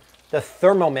fire up the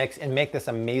Thermomix and make this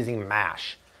amazing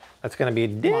mash. That's going to be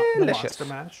delicious. Monster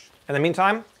mash. In the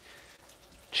meantime,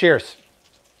 cheers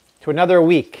to another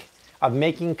week of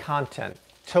making content,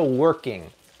 to working,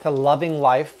 to loving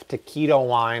life, to keto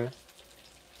wine,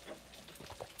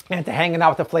 and to hanging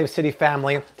out with the Flav City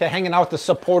family, to hanging out with the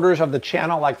supporters of the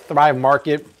channel like Thrive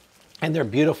Market and their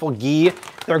beautiful ghee,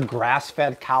 their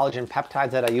grass-fed collagen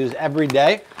peptides that I use every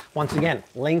day. Once again,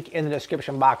 link in the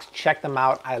description box. Check them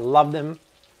out. I love them.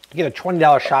 You get a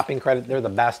 $20 shopping credit. They're the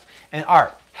best. And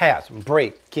Art has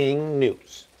breaking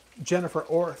news. Jennifer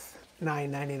Orth,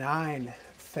 $9.99.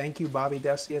 Thank you, Bobby,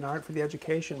 Desi, and Art for the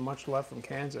education. Much love from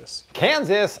Kansas.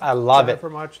 Kansas, I love Jennifer,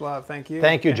 it. much love. Thank you.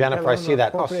 Thank you, Jennifer. I see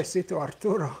that. Pobrecito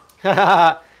Arturo.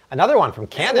 Another one from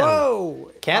Cannon.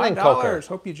 Whoa! Cannon Coker.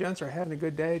 Hope you gents are having a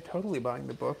good day. Totally buying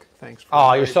the book. Thanks.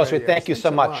 Oh, you're so sweet. Thank you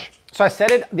so much. So I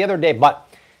said it the other day, but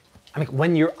I mean,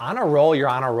 when you're on a roll, you're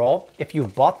on a roll. If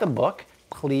you've bought the book,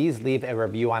 please leave a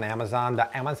review on Amazon.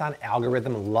 The Amazon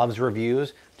algorithm loves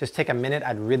reviews. Just take a minute,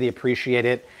 I'd really appreciate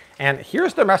it. And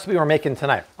here's the recipe we're making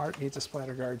tonight. Art needs a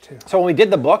splatter guard too. So when we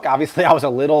did the book, obviously I was a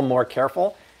little more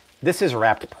careful. This is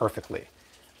wrapped perfectly.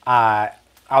 I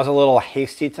was a little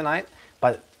hasty tonight,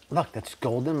 but look, that's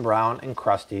golden brown and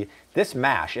crusty. This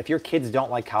mash, if your kids don't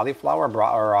like cauliflower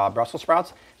or Brussels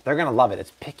sprouts, they're gonna love it.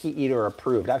 It's picky eater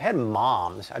approved. I've had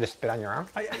moms. I just spit on your arm.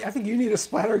 I think you need a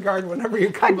splatter guard whenever you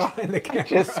come behind the camera.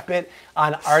 Just spit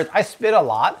on Art. I spit a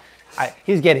lot.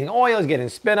 He's getting oil, he's getting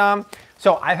spit on.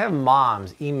 So I have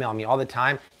moms email me all the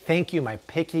time. Thank you, my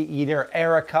picky eater.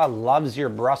 Erica loves your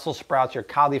Brussels sprouts, your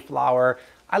cauliflower.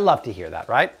 I love to hear that,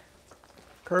 right?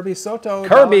 Kirby Soto,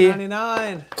 Kirby.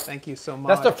 $1.99. Thank you so much.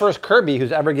 That's the first Kirby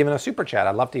who's ever given a super chat.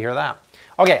 I'd love to hear that.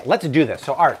 Okay, let's do this.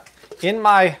 So Art, in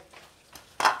my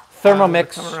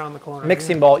Thermomix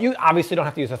mixing bowl. You obviously don't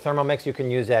have to use a Thermomix. You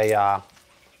can use a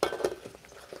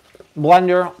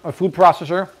blender, a food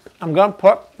processor. I'm going to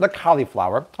put the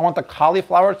cauliflower. I want the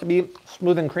cauliflower to be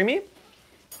smooth and creamy.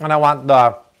 And I want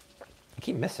I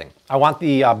keep missing. I want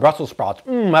the Brussels sprouts.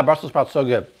 That Brussels sprout's so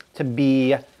good. To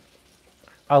be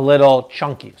a little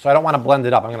chunky. So I don't want to blend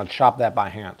it up. I'm going to chop that by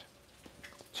hand.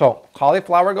 So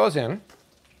cauliflower goes in.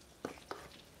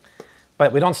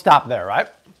 But we don't stop there, right?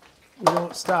 We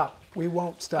won't stop. We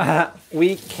won't stop.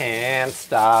 We can't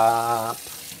stop.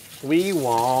 We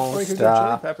won't Or you could stop. go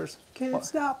chili peppers. Can't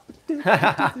stop.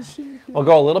 We'll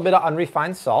go a little bit of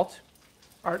unrefined salt.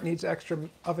 Art needs extra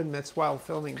oven mitts while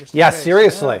filming. Just in Yeah, case.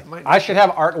 seriously. Yeah, I should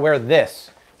have Art wear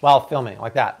this while filming,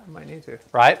 like that. Might need to.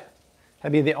 Right?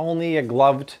 That'd be the only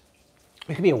gloved,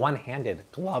 he could be a one-handed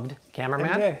gloved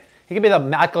cameraman. MJ. He could be the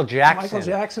Michael Jackson. Michael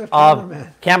Jackson of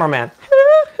cameraman.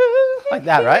 Like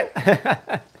that,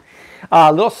 right?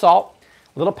 A little salt,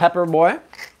 a little pepper, boy.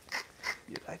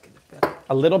 You like it better.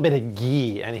 A little bit of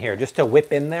ghee in here just to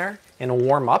whip in there and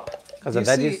warm up. Do you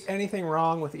see anything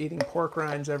wrong with eating pork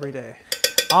rinds every day?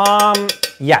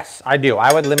 Yes, I do.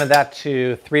 I would limit that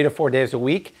to 3 to 4 days a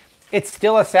week. It's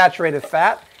still a saturated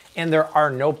fat, and there are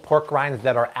no pork rinds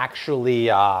that are actually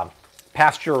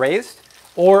pasture raised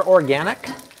or organic.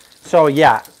 So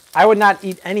yeah, I would not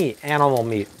eat any animal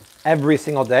meat every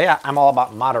single day. I'm all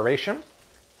about moderation.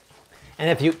 And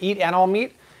if you eat animal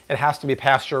meat, it has to be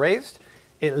pasture raised,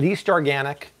 at least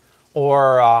organic,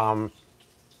 or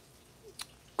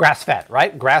grass-fed,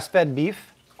 right? Grass-fed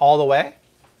beef all the way.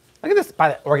 Look at this by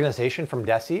the organization from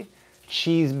Desi.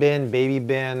 Cheese bin, baby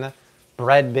bin,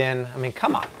 bread bin. I mean,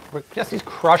 come on. Desi's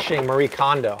crushing Marie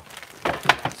Kondo.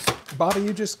 Bobby,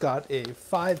 you just got a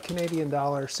 $5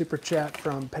 Canadian super chat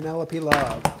from Penelope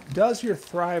Love. Does your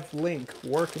Thrive link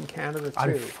work in Canada too?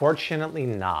 Unfortunately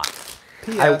not.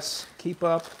 P.S. Keep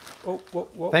up.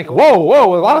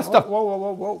 Whoa, a lot of stuff.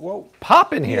 Whoa.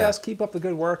 Pop in here. P.S. Keep up the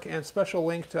good work, and special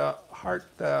link to Heart,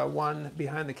 the one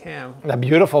behind the cam. The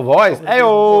beautiful voice.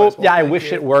 Hey-oh. Well, yeah, I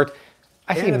wish it worked.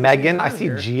 I see Megan, I see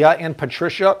Gia and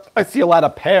Patricia. I see a lot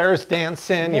of pairs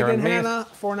dancing. You're Megan amazing. Hannah,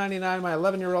 $4.99. My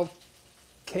 11-year-old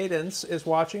Cadence is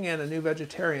watching and a new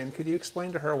vegetarian. Could you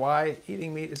explain to her why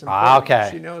eating meat is important? Okay.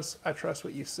 She knows I trust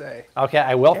what you say. Okay,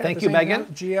 I will. And Thank you, Megan.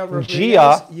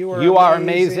 Gia, you are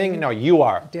amazing. No, you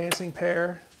are. Dancing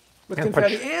pair with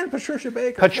confetti. And Patricia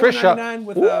Baker, Patricia,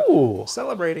 $4.99 with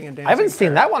celebrating and dancing. I haven't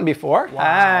seen that one before. Wow.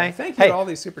 Hi. Thank you to all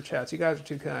these super chats. You guys are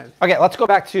too kind. Okay, let's go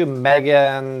back to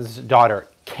Megan's daughter,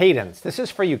 Cadence. This is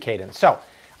for you, Cadence. So,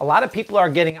 a lot of people are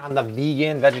getting on the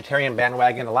vegan, vegetarian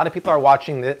bandwagon. A lot of people are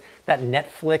watching that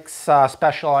Netflix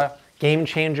special, Game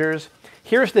Changers.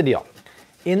 Here's the deal.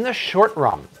 In the short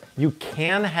run, you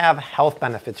can have health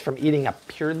benefits from eating a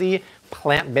purely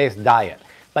plant-based diet.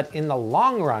 But in the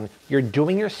long run, you're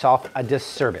doing yourself a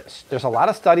disservice. There's a lot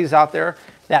of studies out there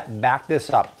that back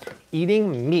this up.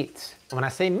 Eating meat, and when I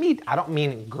say meat, I don't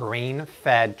mean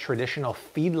grain-fed traditional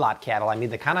feedlot cattle. I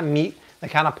mean the kind of meat, the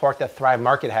kind of pork that Thrive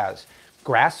Market has.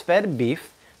 Grass-fed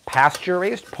beef,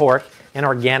 pasture-raised pork, and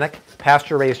organic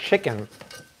pasture-raised chicken.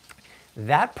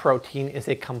 That protein is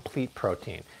a complete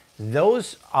protein.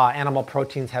 Those animal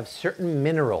proteins have certain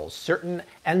minerals, certain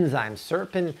enzymes,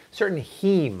 certain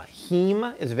heme.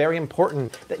 Heme is very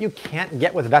important that you can't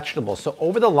get with vegetables. So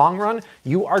over the long run,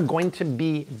 you are going to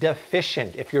be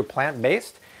deficient if you're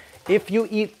plant-based. If you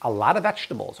eat a lot of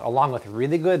vegetables along with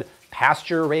really good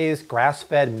pasture-raised,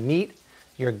 grass-fed meat,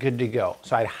 you're good to go.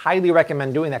 So I'd highly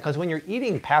recommend doing that because when you're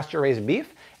eating pasture-raised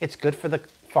beef, it's good for the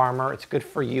farmer, it's good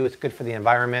for you, it's good for the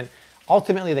environment.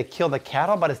 Ultimately, they kill the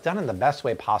cattle, but it's done in the best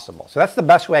way possible. So that's the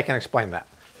best way I can explain that.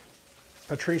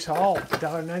 Patrice Hall,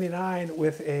 $1.99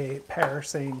 with a pair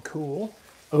saying cool.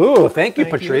 Ooh, thank you,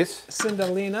 Patrice.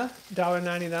 Cindelina,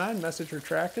 $1.99. Message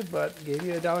retracted, but gave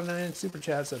you a $1.99 super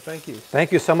chat, so thank you.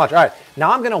 Thank you so much. All right,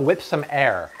 now I'm going to whip some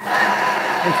air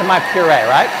into my puree,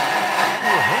 right?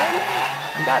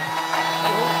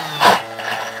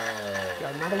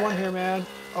 Got another one here, man.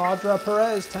 Audra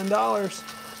Perez, $10.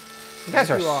 You guys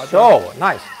are so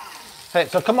nice. Hey,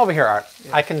 so come over here, Art.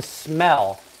 Yeah. I can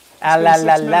smell.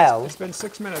 It's been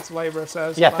 6 minutes, Labra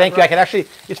says. Yeah, thank you. I can actually,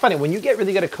 it's funny, when you get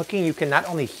really good at cooking, you can not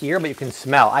only hear, but you can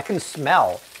smell. I can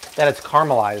smell that it's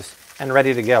caramelized and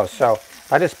ready to go. So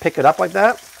if I just pick it up like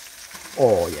that,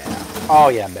 oh yeah. Oh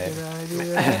yeah, babe. Did I do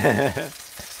that?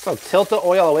 So tilt the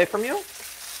oil away from you.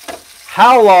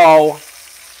 Hello.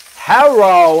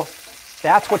 Hello.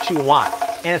 That's what you want.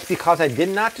 And it's because I did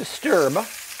not disturb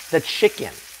the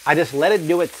chicken. I just let it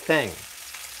do its thing.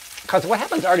 Because what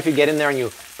happens, Art, if you get in there and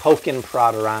you poke and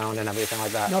prod around and everything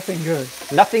like that? Nothing good.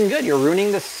 Nothing good. You're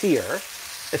ruining the sear.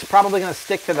 It's probably going to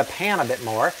stick to the pan a bit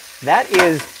more. That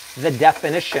is the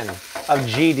definition of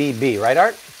GDB, right,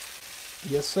 Art?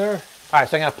 Yes, sir. All right,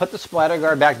 so I'm going to put the splatter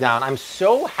guard back down. I'm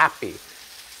so happy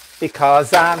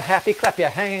because I'm happy. Clap your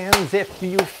hands if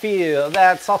you feel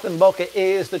that Saltimbocca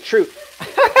is the truth.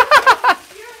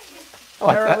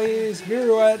 Marilee's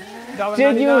Pirouette, $1.99.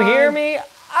 Did you hear me?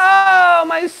 Oh,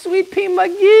 my sweet pea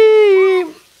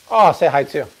McGee. Oh, say hi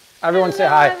too. Everyone say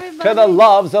hi everybody. to the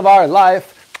loves of our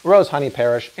life, Rose Honey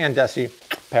Parrish and Desi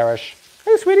Parrish.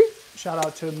 Hey, sweetie. Shout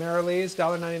out to Marilee's,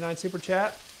 $1.99 super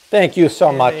chat. Thank you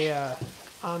so much. A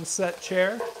on-set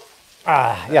chair.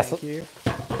 Yes. Thank you.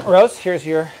 Rose, here's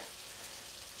your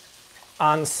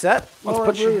on-set.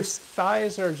 Laura Bruce,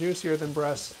 thighs are juicier than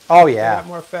breasts. Oh, yeah. Got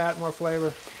more fat, more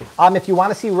flavor. If you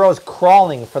want to see Rose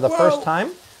crawling for the first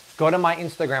time, go to my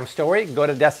Instagram story, go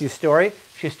to Desi's story.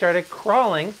 She started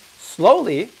crawling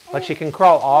slowly, but she can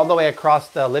crawl all the way across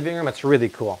the living room. It's really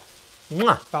cool.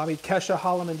 Mwah. Bobby Kesha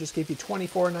Holloman just gave you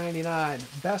 $24.99.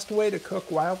 Best way to cook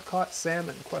wild-caught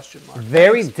salmon, question mark.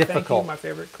 Very Thanks. difficult. Thank you, my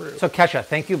favorite crew. So Kesha,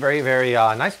 thank you, very, very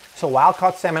nice. So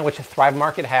wild-caught salmon, which Thrive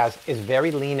Market has, is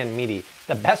very lean and meaty.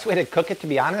 The best way to cook it, to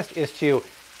be honest, is to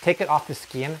take it off the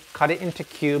skin, cut it into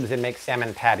cubes, and make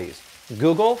salmon patties.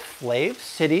 Google Flav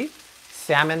City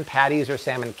salmon patties or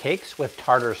salmon cakes with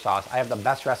tartar sauce. I have the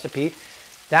best recipe.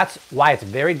 That's why it's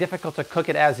very difficult to cook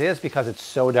it as is, because it's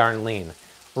so darn lean.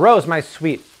 Rose, my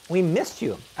sweet, we missed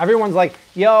you. Everyone's like,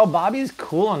 yo, Bobby's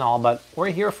cool and all, but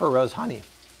we're here for Rose Honey,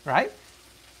 right?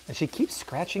 And she keeps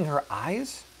scratching her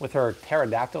eyes with her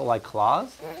pterodactyl-like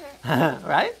claws,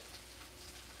 right?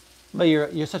 But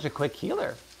you're such a quick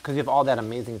healer because you have all that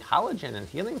amazing collagen and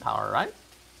healing power, right?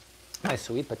 My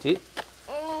sweet petite.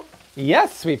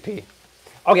 Yes, sweet pea.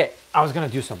 Okay, I was gonna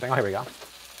do something. Oh, here we go.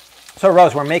 So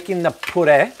Rose, we're making the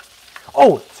puree.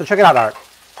 Oh, so check it out, Art.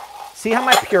 See how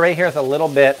my puree here is a little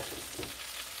bit,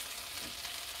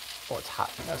 oh, it's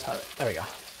hot. That's hot. There we go.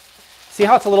 See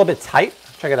how it's a little bit tight?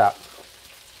 Check it out.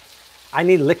 I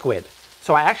need liquid.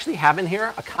 So I actually have in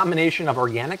here a combination of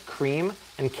organic cream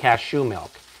and cashew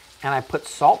milk. And I put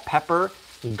salt, pepper,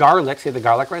 garlic, see the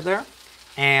garlic right there?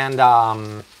 And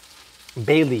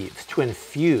bay leaves to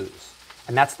infuse.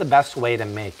 And that's the best way to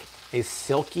make a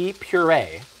silky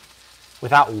puree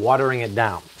without watering it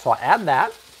down. So I'll add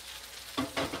that.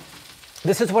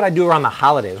 This is what I do around the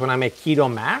holidays when I make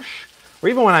keto mash, or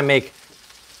even when I make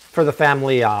for the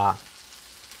family mashed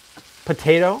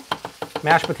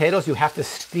potatoes. You have to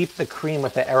steep the cream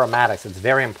with the aromatics. It's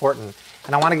very important.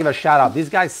 And I want to give a shout out. These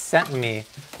guys sent me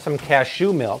some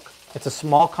cashew milk. It's a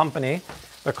small company.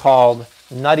 They're called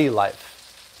Nutty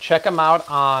Life. Check them out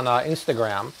on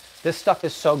Instagram. This stuff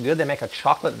is so good. They make a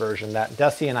chocolate version that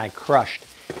Desi and I crushed.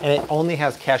 And it only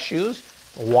has cashews,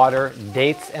 water,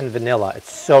 dates, and vanilla.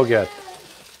 It's so good.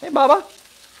 Hey, Baba.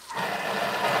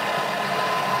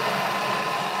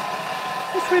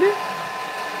 Hey, sweetie.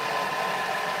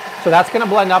 So that's going to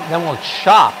blend up. Then we'll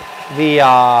chop the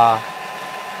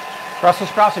Brussels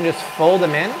sprouts and just fold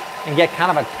them in and get kind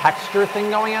of a texture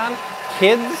thing going on.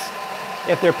 Kids,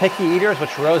 if they're picky eaters,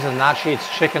 which Rose is not, she eats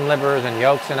chicken livers and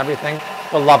yolks and everything,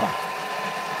 will love them.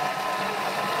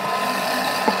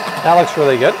 That looks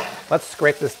really good. Let's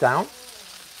scrape this down.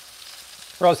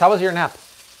 Rose, how was your nap?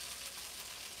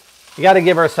 You got to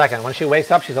give her a second. When she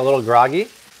wakes up, she's a little groggy,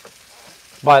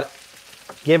 but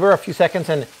give her a few seconds.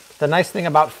 And the nice thing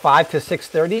about 5 to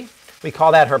 6:30, we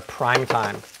call that her prime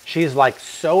time. She's like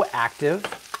so active.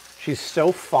 She's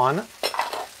so fun.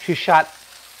 She shot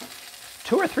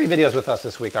 2 or 3 videos with us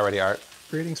this week already, Art.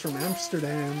 Greetings from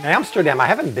Amsterdam. Amsterdam. I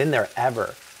haven't been there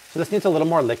ever. So this needs a little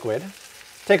more liquid.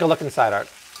 Take a look inside, Art.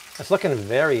 It's looking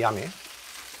very yummy.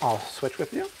 I'll switch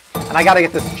with you. And I got to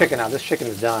get this chicken out. This chicken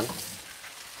is done.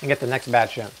 And get the next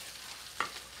batch in.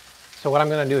 So what I'm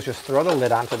going to do is just throw the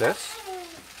lid onto this.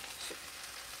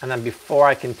 And then before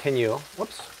I continue,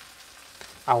 whoops,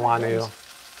 I want to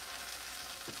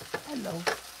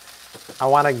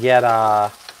get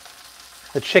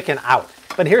the chicken out.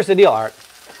 But here's the deal, Art.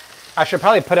 I should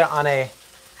probably put it on a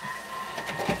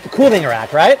cooling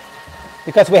rack, right?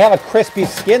 Because we have a crispy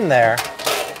skin there.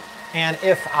 And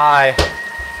if I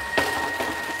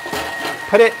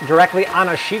put it directly on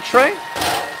a sheet tray,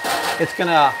 it's going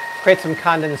to create some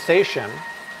condensation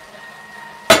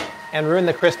and ruin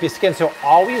the crispy skin. So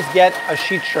always get a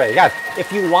sheet tray. Guys,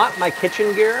 if you want my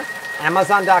kitchen gear,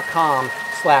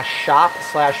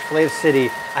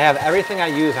 Amazon.com/shop/FlavCity. I have everything I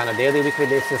use on a daily, weekly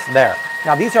basis there.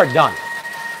 Now these are done.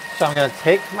 So I'm going to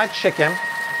take my chicken.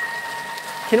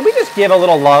 Can we just give a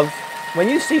little love? When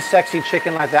you see sexy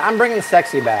chicken like that, I'm bringing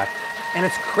sexy back. And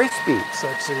it's crispy.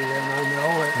 Sexy, and I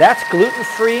know it. That's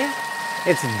gluten-free.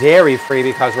 It's dairy-free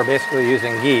because we're basically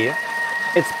using ghee.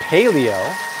 It's paleo.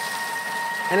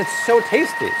 And it's so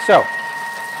tasty. So,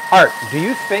 Art, do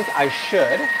you think I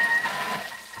should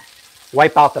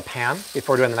wipe out the pan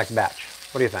before doing the next batch?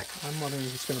 What do you think? I'm wondering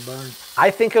if it's going to burn.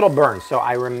 I think it'll burn. So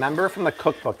I remember from the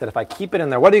cookbook that if I keep it in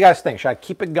there, what do you guys think? Should I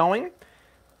keep it going?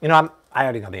 You know, I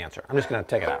already know the answer. I'm just going to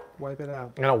take it out. Wipe it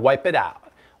out. I'm going to wipe it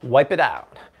out. Wipe it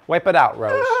out. Wipe it out,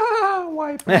 Rose.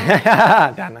 Wipe it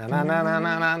out.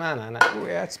 Ooh,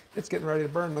 yeah, it's getting ready to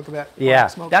burn. Look at that. Yeah,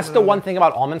 that's the one thing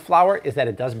about almond flour is that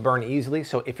it does burn easily.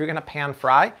 So if you're going to pan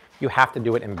fry, you have to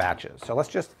do it in batches. So let's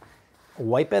just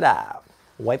wipe it out.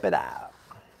 Wipe it out.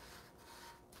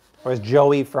 Or as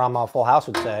Joey from Full House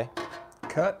would say,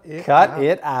 cut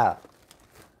it out.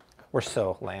 We're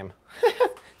so lame.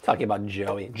 Talking about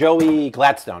Joey. Joey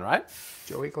Gladstone, right?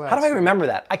 Joey Gladstone. How do I remember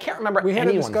that? I can't remember We had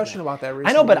a discussion name. about that recently.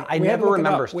 I know, but I never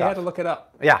remember stuff. We had to look it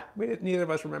up. Yeah. Neither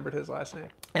of us remembered his last name.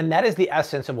 And that is the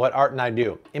essence of what Art and I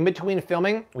do. In between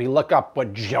filming, we look up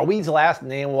what Joey's last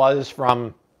name was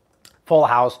from Full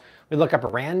House. We look up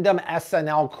random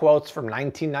SNL quotes from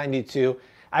 1992.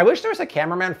 I wish there was a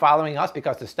cameraman following us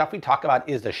because the stuff we talk about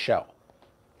is the show.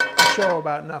 A show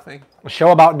about nothing. A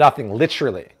show about nothing,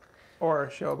 literally. Or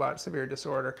a show about severe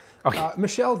disorder. Okay.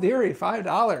 Michelle Deary,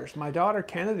 $5. My daughter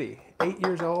Kennedy, 8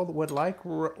 years old, would like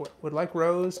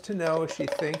Rose to know she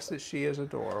thinks that she is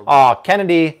adorable. Oh,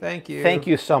 Kennedy. Thank you. Thank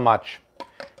you so much.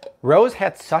 Rose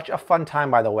had such a fun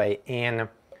time, by the way, in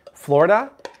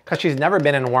Florida because she's never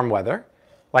been in warm weather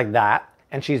like that.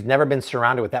 And she's never been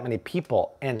surrounded with that many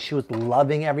people. And she was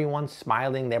loving everyone,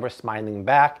 smiling. They were smiling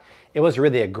back. It was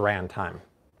really a grand time.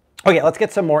 Okay, let's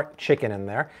get some more chicken in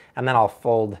there. And then I'll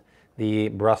fold the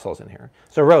Brussels in here.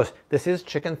 So Rose, this is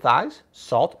chicken thighs,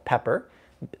 salt, pepper,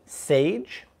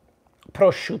 sage,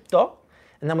 prosciutto,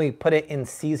 and then we put it in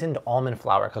seasoned almond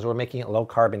flour because we're making it low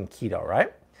carb and keto,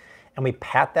 right? And we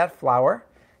pat that flour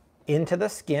into the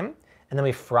skin and then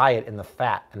we fry it in the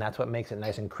fat, and that's what makes it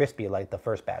nice and crispy like the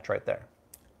first batch right there.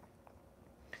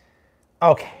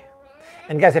 Okay,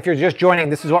 and guys, if you're just joining,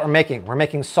 this is what we're making. We're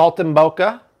making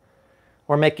Saltimbocca,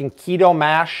 we're making keto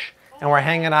mash, and we're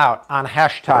hanging out on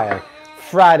hashtag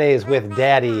Fridays with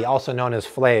Daddy, also known as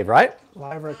Flav, right?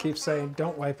 Lyra keeps saying,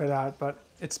 don't wipe it out, but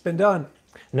it's been done.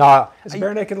 No. As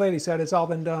Bare Naked Lady said, it's all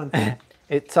been done.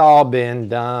 It's all been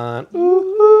done. Ooh,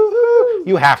 ooh, ooh.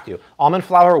 You have to. Almond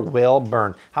flour will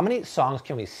burn. How many songs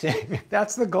can we sing?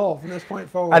 That's the goal from this point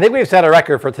forward. I think we've set a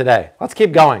record for today. Let's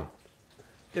keep going.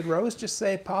 Did Rose just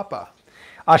say Papa?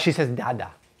 She says Dada.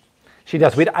 She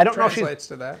does. I don't know if Translates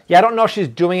to that. Yeah, I don't know if she's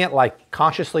doing it like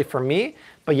consciously for me,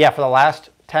 but yeah, for the last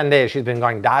 10 days she's been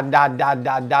going da da da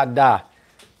da da da.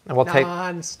 And we'll take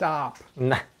non-stop.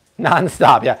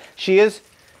 Non-stop. Yeah, she is.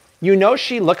 You know,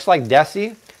 she looks like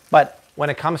Desi, but when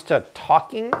it comes to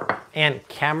talking and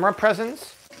camera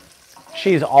presence,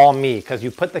 she's all me. Because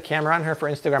you put the camera on her for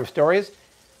Instagram stories,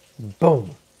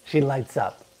 boom, she lights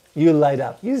up. You light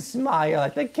up. You smile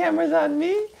like the camera's on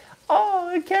me.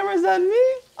 Oh, the camera's on me.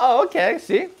 Oh, okay.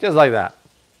 See? Just like that.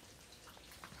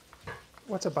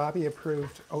 What's a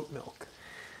Bobby-approved oat milk?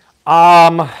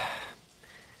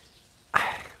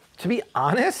 To be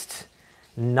honest,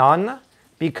 none.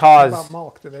 Because... What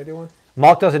about Malk? Do they do one?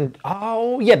 Malk doesn't...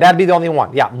 Oh, yeah, that'd be the only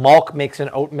one. Yeah, Malk makes an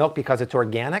oat milk because it's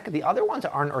organic. The other ones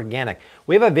aren't organic.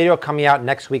 We have a video coming out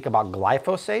next week about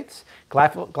glyphosates.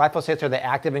 Glyphosates are the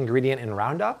active ingredient in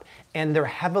Roundup, and they're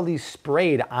heavily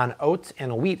sprayed on oats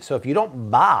and wheat. So if you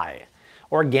don't buy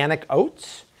organic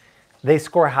oats, they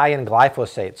score high in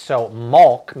glyphosate. So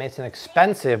Malk makes an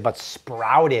expensive but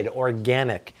sprouted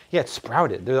organic. Yeah, it's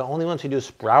sprouted. They're the only ones who do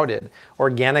sprouted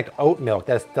organic oat milk.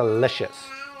 That's delicious.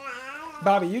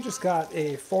 Bobby, you just got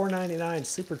a $4.99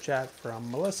 super chat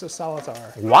from Melissa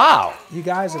Salazar. Wow. You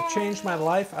guys have changed my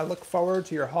life. I look forward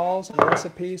to your hauls and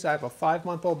recipes. I have a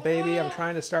 5-month-old baby. I'm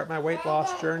trying to start my weight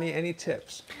loss journey. Any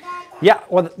tips? Yeah,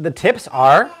 well, the tips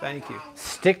are, Thank you.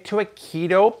 stick to a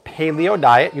keto paleo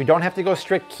diet. You don't have to go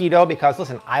strict keto because,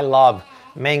 listen, I love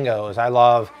mangoes. I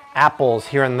love apples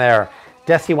here and there.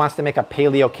 Desi wants to make a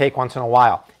paleo cake once in a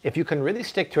while. If you can really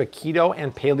stick to a keto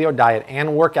and paleo diet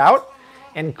and work out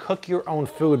and cook your own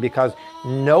food, because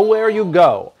nowhere you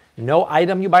go, no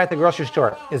item you buy at the grocery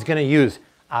store is going to use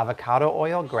avocado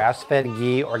oil, grass-fed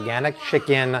ghee, organic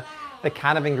chicken, the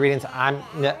kind of ingredients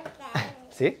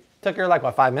see? Took her like,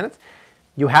 what, 5 minutes?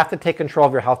 You have to take control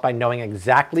of your health by knowing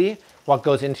exactly what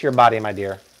goes into your body, my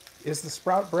dear. Is the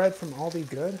sprout bread from Aldi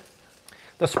good?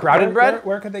 The sprouted bread?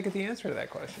 Where could they get the answer to that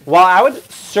question? Well, I would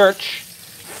search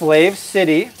Flav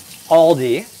City,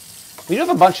 Aldi. We do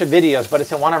have a bunch of videos, but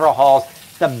it's in one of our hauls.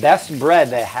 The best bread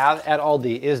they have at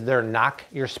Aldi is their knock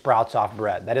your sprouts off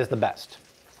bread. That is the best.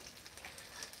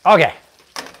 Okay.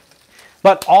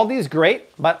 But Aldi's great,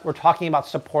 but we're talking about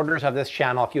supporters of this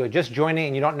channel. If you are just joining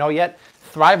and you don't know yet,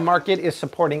 Thrive Market is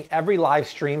supporting every live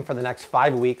stream for the next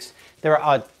 5 weeks. They're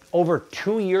an over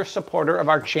 2-year supporter of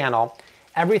our channel.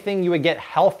 Everything you would get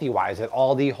healthy-wise at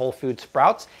Aldi, Whole Foods,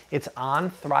 Sprouts, it's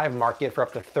on Thrive Market for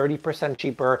up to 30%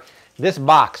 cheaper. This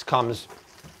box comes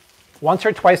once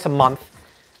or twice a month.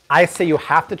 I say you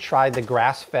have to try the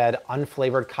grass-fed,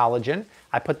 unflavored collagen.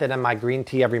 I put that in my green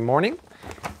tea every morning.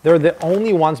 They're the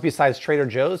only ones besides Trader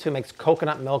Joe's who makes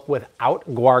coconut milk without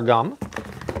guar gum.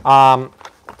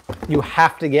 You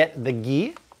have to get the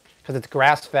ghee because it's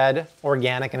grass-fed,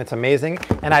 organic, and it's amazing.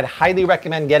 And I'd highly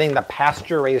recommend getting the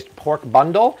pasture-raised pork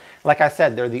bundle. Like I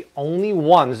said, they're the only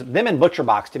ones, them and Butcher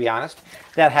Box to be honest,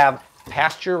 that have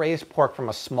pasture-raised pork from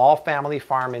a small family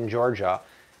farm in Georgia.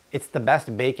 It's the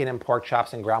best bacon and pork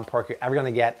chops and ground pork you're ever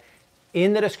gonna get.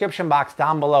 In the description box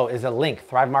down below is a link,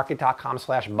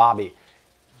 thrivemarket.com/Bobby.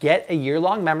 Get a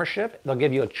year-long membership. They'll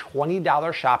give you a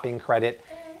 $20 shopping credit,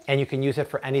 and you can use it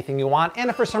for anything you want. And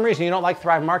if for some reason you don't like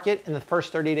Thrive Market, in the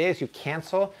first 30 days, you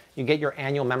cancel, you get your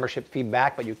annual membership fee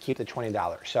back, but you keep the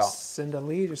 $20. So Cinda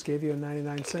Lee just gave you a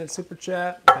 99-cent super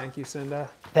chat. Thank you, Cinda.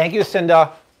 Thank you,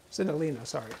 Cinda. Cinda Lena,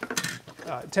 sorry.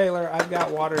 Taylor, I've got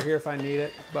water here if I need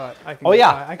it, but I can.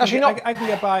 I can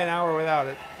get by an hour without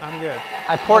it. I'm good.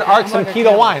 I poured Art some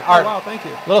keto wine. Art, oh, wow, thank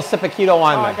you. Little sip of keto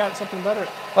wine. Oh, I got something better.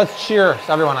 Let's cheers,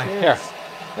 everyone. Cheers. Here.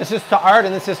 This is to Art,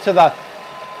 and this is to the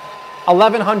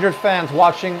 1,100 fans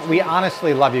watching. We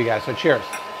honestly love you guys, so cheers.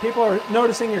 People are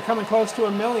noticing you're coming close to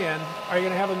 1 million. Are you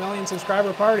going to have a 1 million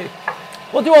subscriber party?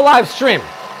 We'll do a live stream.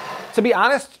 To be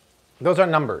honest, those are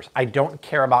numbers. I don't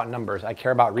care about numbers. I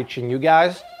care about reaching you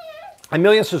guys. 1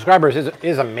 million subscribers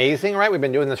is amazing, right? We've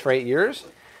been doing this for 8 years,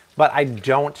 but I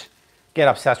don't get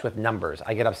obsessed with numbers.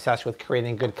 I get obsessed with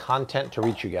creating good content to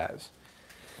reach you guys.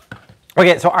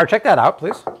 Okay, so Art, check that out,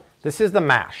 please. This is the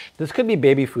mash. This could be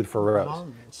baby food for Rose.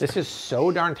 This is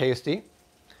so darn tasty,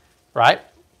 right?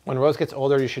 When Rose gets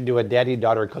older, you should do a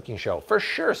daddy-daughter cooking show. For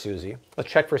sure, Susie. Let's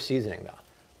check for seasoning, though.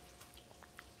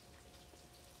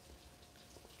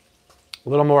 A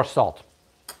little more salt.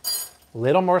 A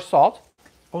little more salt.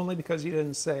 Only because you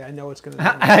didn't say, I know it's going to be.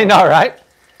 I know, right?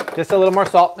 Just a little more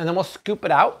salt, and then we'll scoop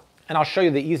it out, and I'll show you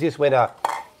the easiest way to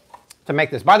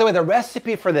make this. By the way, the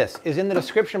recipe for this is in the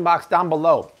description box down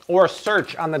below, or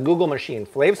search on the Google machine,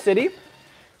 Flav City,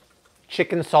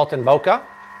 chicken Saltimbocca.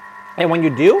 And when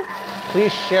you do,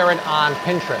 please share it on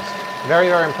Pinterest. Very,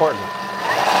 very important.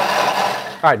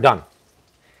 All right, done.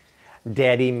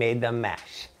 Daddy made the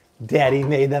mash. Daddy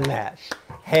made the mash.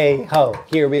 Hey ho,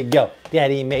 here we go.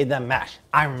 Daddy made the mash.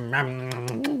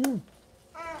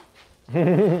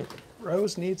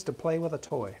 Rose needs to play with a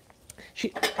toy.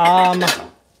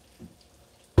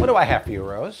 What do I have for you,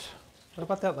 Rose? What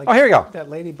about that? Like, oh, here we go.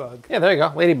 That ladybug. Yeah, there you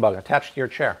go. Ladybug attached to your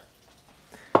chair.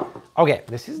 Okay,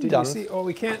 this is done. You see, oh,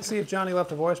 we can't see if Johnny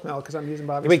left a voicemail because I'm using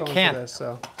Bobby's phone for this.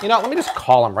 So. You know, let me just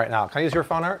call him right now. Can I use your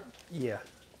phone, Art? Yeah.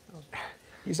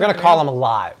 We're going to call him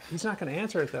live. He's not going to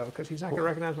answer it, though, because he's not going to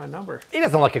recognize my number. He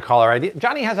doesn't look a caller ID.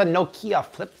 Johnny has a Nokia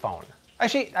flip phone.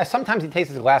 Actually, sometimes he takes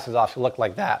his glasses off to look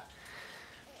like that.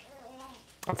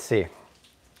 Let's see.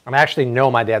 I actually know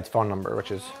my dad's phone number,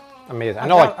 which is amazing.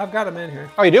 I've got him in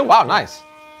here. Oh, you do? Wow, nice.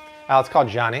 Let's call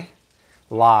Johnny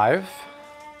live.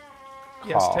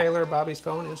 Yes, Taylor, Bobby's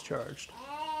phone is charged.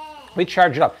 We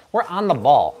charge it up. We're on the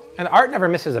ball. And Art never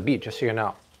misses a beat, just so you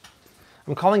know.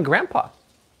 I'm calling Grandpa.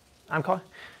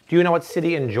 Do you know what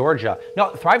city in Georgia? No,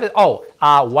 Thrive is,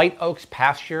 White Oaks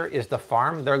Pasture is the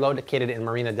farm. They're located in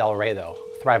Marina Del Rey, though.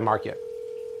 Thrive Market.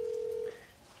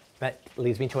 That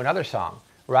leads me to another song.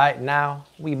 Right now,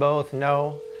 we both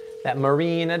know that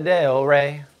Marina Del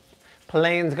Rey.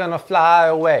 Plane's gonna fly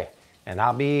away, and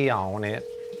I'll be on it.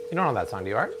 You don't know that song, do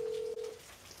you, Art?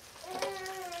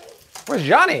 Where's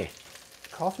Johnny?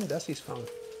 Call from Desi's phone.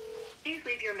 Please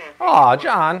leave your message. Oh,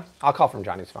 John. I'll call from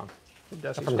Johnny's phone. From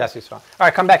Desi's phone. All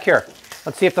right, come back here.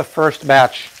 Let's see if the first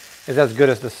batch is as good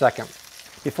as the second.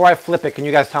 Before I flip it, can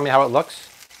you guys tell me how it looks?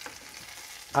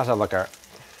 How's that look, Art?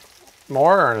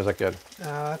 More, or is it good?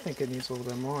 I think it needs a little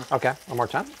bit more. Okay, one more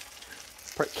time.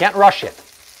 Can't rush it.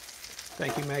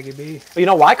 Thank you, Maggie B. Well, you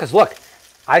know why? Because look,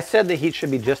 I said the heat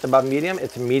should be just above medium.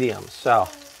 It's medium, so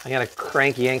I'm gonna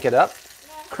crank yank it up.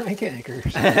 Crank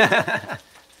anchors.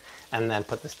 And then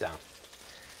put this down.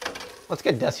 Let's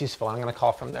get Desi's phone. I'm gonna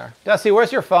call from there. Desi,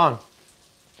 where's your phone?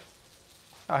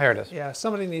 Oh, here it is. Yeah,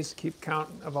 somebody needs to keep count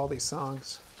of all these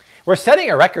songs. We're setting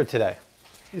a record today.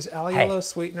 Is allulose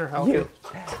sweetener healthy? You.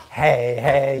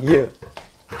 Hey, you.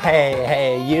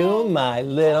 Hey, you, my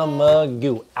little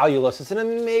magoo. Allulose is an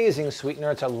amazing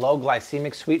sweetener. It's a low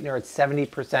glycemic sweetener. It's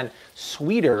 70%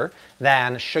 sweeter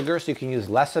than sugar, so you can use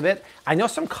less of it. I know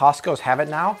some Costco's have it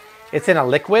now. It's in a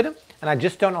liquid, and I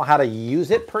just don't know how to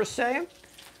use it per se.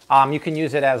 You can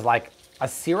use it as like a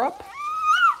syrup,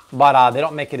 but they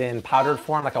don't make it in powdered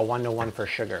form, like a 1-to-1 for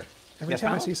sugar. Every Yes, time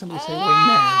I ma'am? see somebody say wingman,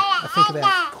 I think of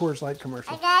that Coors Light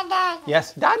commercial.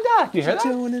 Yes, Dada. Do you hear that?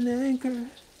 Doing an anchor.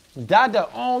 Dada.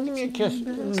 Oh, give me a kiss.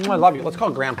 I love you. Let's call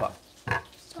Grandpa.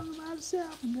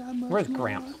 Where's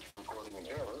Grandpa?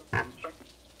 That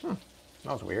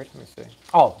was weird. Let me see.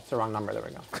 Oh, it's the wrong number. There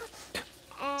we go.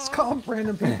 Let's call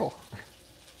random people.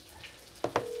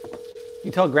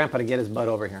 You tell Grandpa to get his butt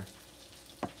over here.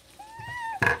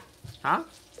 Huh?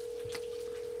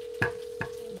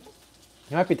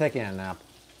 He might be taking a nap.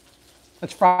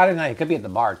 It's Friday night. He could be at the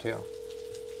bar, too.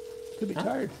 Could be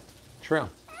tired. True.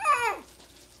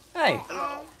 Hey.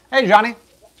 Hey, Johnny.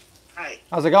 Hi.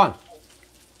 How's it going?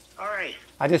 All right.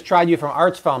 I just tried you from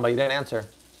Art's phone, but you didn't answer.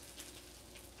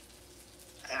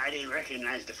 I didn't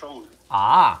recognize the phone.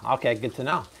 Ah, okay. Good to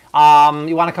know.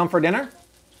 You want to come for dinner?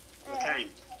 What time?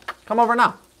 Come over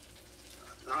now.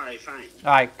 All right, fine.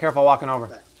 All right. Careful walking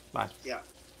over. Bye. Yeah.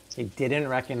 He didn't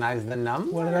recognize the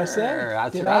number. What did I say?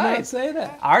 That's Did right. I not say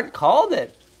that? Art called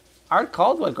it. Art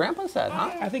called what Grandpa said,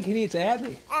 huh? I think he needs to add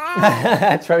me.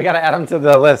 That's right. We got to add him to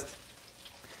the list.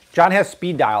 John has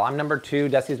speed dial. I'm number 2.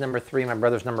 Desi's number 3. My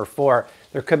brother's number 4.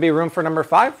 There could be room for number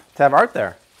 5 to have Art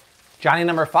there. Johnny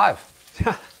number 5.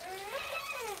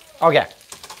 Okay.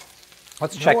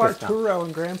 Let's check No this now. Arturo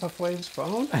and Grandpa Flav's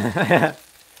phone?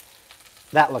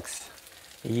 That looks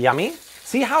yummy.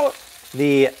 See how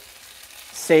the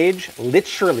sage,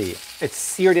 literally, it's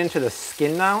seared into the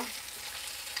skin now?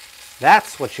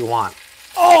 That's what you want.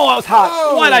 Oh, that was hot.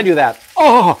 Oh. Why'd I do that?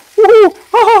 Oh, woo,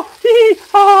 oh, hee,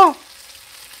 oh.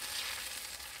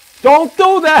 Don't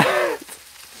do that.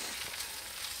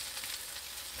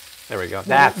 There we go.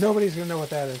 Nobody's going to know what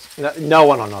that is. No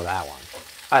one will know that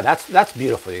one. That's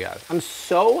beautiful, you guys. I'm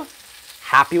so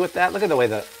happy with that. Look at the way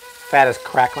the fat is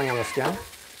crackling on the skin.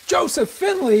 Joseph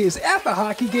Finley is at the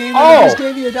hockey game Oh. and he just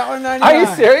gave you $1.99. Are you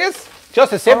serious?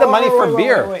 Joseph, save the money for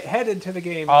beer. Wait, headed to the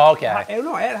game. Oh, okay.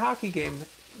 No, at hockey game.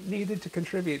 Needed to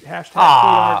contribute. Hashtag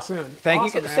Aw, #FeedArt soon. thank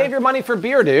Awesome, you. man. Save your money for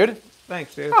beer, dude.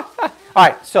 Thanks, dude. All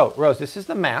right, so Rose, this is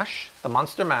the mash, the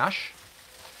Monster Mash.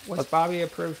 What's Bobby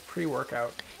approved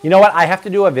pre-workout? You know what? I have to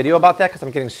do a video about that because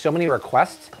I'm getting so many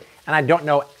requests, and I don't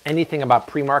know anything about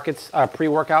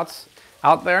pre-workouts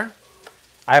out there.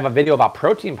 I have a video about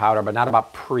protein powder, but not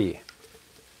about pre.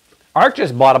 Art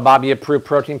just bought a Bobby approved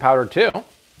protein powder too.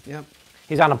 Yep.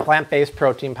 He's on a plant-based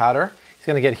protein powder. He's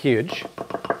gonna get huge.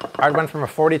 Art went from a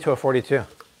 40 to a 42.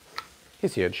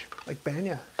 He's huge. Like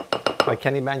Banya. Like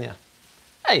Kenny Banya.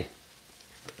 Hey.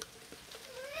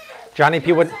 Johnny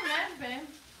P would.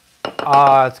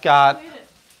 It's got.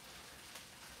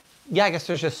 Yeah, I guess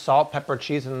there's just salt, pepper,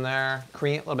 cheese in there,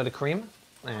 cream, a little bit of cream.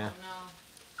 Yeah.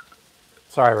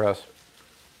 Sorry, Rose.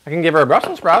 I can give her a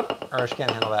Brussels sprout, or she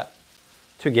can't handle that.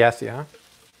 Too gassy, huh?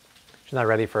 She's not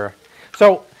ready for.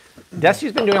 So,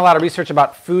 Desi's been doing a lot of research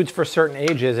about foods for certain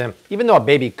ages, and even though a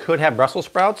baby could have Brussels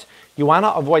sprouts, you want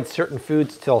to avoid certain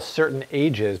foods till certain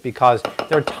ages because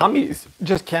their tummies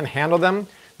just can't handle them.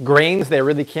 Grains they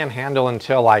really can't handle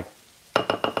until like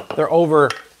they're over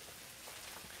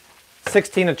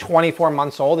 16 to 24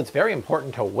 months old. It's very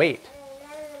important to wait.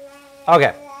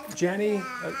 Okay. Janet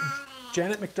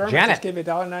McDermott Janet. just gave you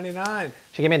 $1.99.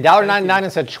 She gave me $1.99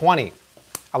 and said 20.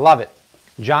 I love it.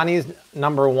 Johnny's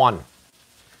number 1.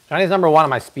 Johnny's number 1 on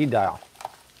my speed dial.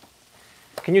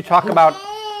 Can you talk about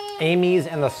Amy's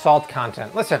and the salt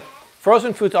content? Listen,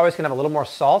 frozen foods always can have a little more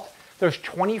salt. There's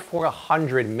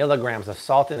 2,400 milligrams of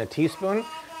salt in a teaspoon.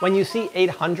 When you see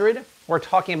 800, we're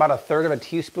talking about 1/3 of a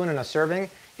teaspoon in a serving.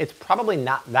 It's probably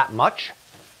not that much.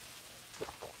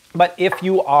 But if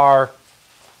you are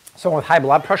someone with high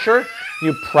blood pressure,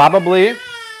 you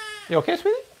okay,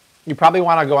 sweetie? You probably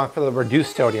want to go on for the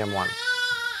reduced sodium one.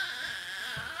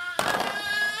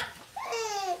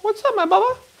 What's up, my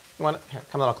bubba? You want to, here,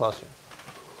 come a little closer.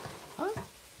 Huh?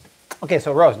 Okay,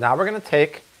 so Rose, now we're going to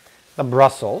take the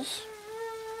Brussels.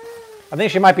 I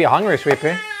think she might be hungry, sweet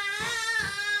pea.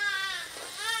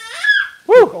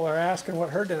 Woo! People are asking what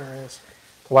her dinner is.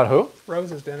 What, who?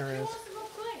 Rose's dinner is.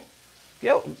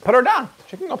 Yo, put her down.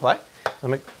 She can go play.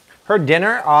 Her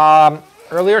dinner,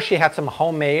 earlier she had some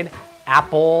homemade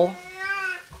apple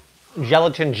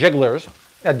gelatin jigglers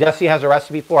that Desi has a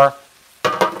recipe for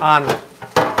on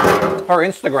her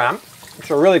Instagram. It's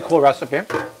a really cool recipe.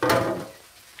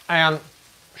 And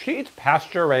she eats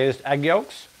pasture-raised egg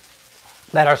yolks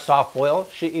that are soft boiled.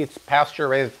 She eats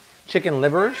pasture-raised chicken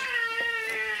livers.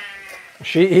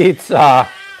 She eats, what's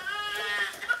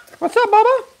up,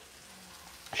 Bubba?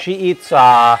 She eats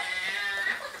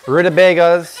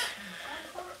rutabagas.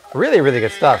 Really, really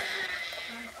good stuff.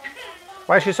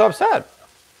 Why is she so upset?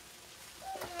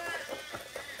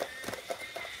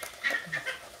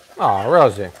 Oh,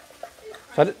 Rosie.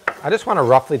 So I just want to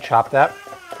roughly chop that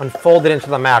and fold it into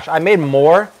the mash. I made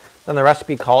more than the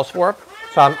recipe calls for,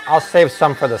 so I'll save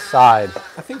some for the side.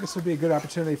 I think this would be a good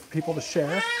opportunity for people to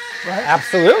share, right?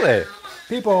 Absolutely.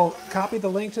 People, copy the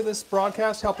link to this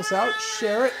broadcast, help us out,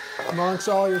 share it amongst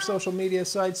all your social media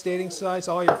sites, dating sites,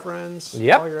 all your friends,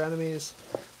 all your enemies.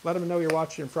 Let them know you're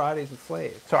watching Fridays with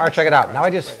Flav. So, Art, check it out. Now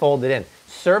I just fold it in.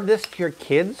 Serve this to your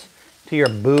kids, to your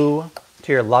boo,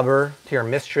 to your lover, to your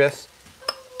mistress.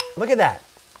 Look at that.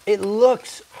 It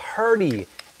looks hearty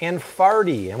and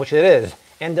farty, and which it is,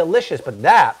 and delicious. But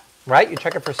that, right? You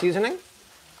check it for seasoning.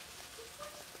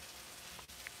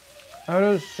 That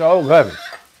is so good.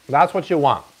 That's what you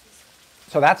want.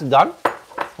 So that's done.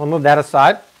 We'll move that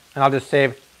aside, and I'll just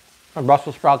save my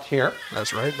Brussels sprouts here.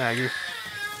 That's right, Maggie.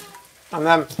 And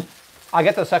then I'll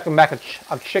get the second batch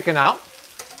of chicken out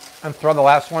and throw the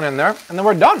last one in there, and then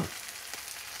we're done.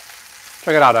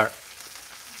 Check it out, Art.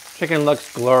 Chicken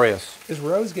looks glorious. Is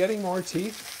Rose getting more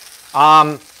teeth?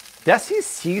 Desi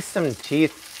sees some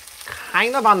teeth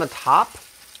kind of on the top.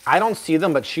 I don't see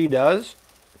them, but she does.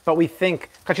 But we think,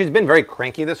 because she's been very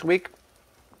cranky this week,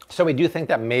 so we do think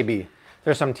that maybe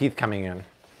there's some teeth coming in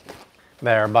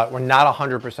there, but we're not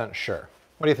 100% sure.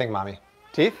 What do you think, Mommy?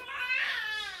 Teeth?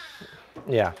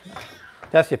 Yeah,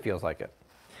 Desi feels like it.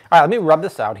 All right, let me rub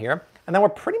this out here, and then we're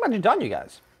pretty much done, you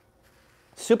guys.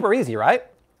 Super easy, right?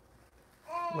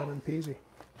 Lemon peasy.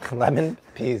 Lemon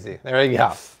peasy. There you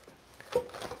go.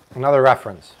 Another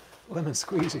reference. Lemon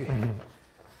squeezy.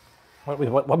 What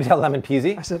was that, lemon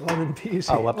peasy? I said lemon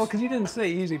peasy. Oh, whoops. Well, because you didn't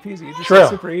say easy peasy. You just True. said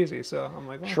super easy. So I'm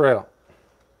like, well, True.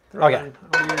 Okay.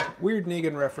 Weird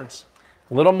Negan reference.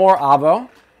 A little more avo.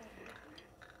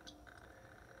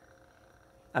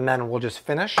 And then we'll just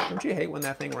finish. Don't you hate when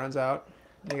that thing runs out?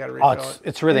 You got to refill it.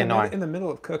 It's really annoying. In the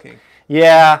middle of cooking.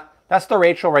 Yeah, that's the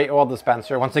Rachel Ray oil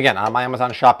dispenser. Once again, on my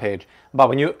Amazon shop page. But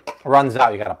when it runs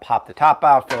out, you got to pop the top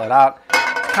out, fill it out.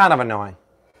 It's kind of annoying.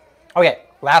 Okay,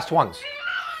 last ones.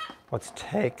 Let's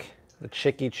take the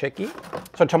chicky.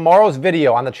 So tomorrow's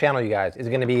video on the channel, you guys, is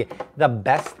going to be the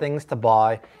best things to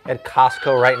buy at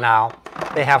Costco right now.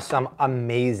 They have some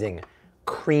amazing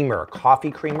creamer,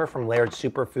 coffee creamer from Laird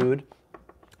Superfood.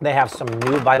 They have some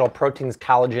new Vital Proteins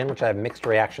collagen, which I have mixed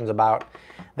reactions about.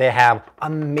 They have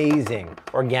amazing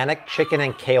organic chicken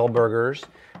and kale burgers.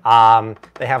 They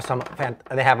have a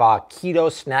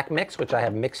keto snack mix, which I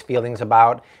have mixed feelings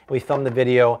about. We filmed the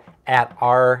video at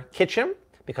our kitchen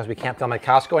because we can't film at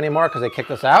Costco anymore because they kicked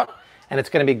us out. And it's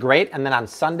going to be great. And then on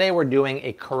Sunday, we're doing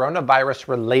a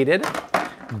coronavirus-related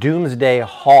doomsday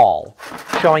haul,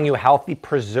 showing you healthy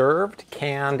preserved,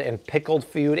 canned, and pickled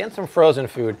food and some frozen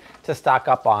food to stock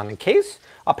up on in case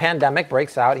a pandemic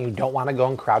breaks out and you don't want to go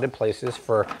in crowded places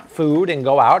for food and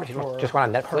go out. If you just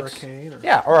want a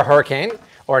Netflix, or a hurricane,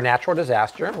 or a natural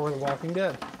disaster, or The Walking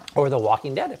Dead, or The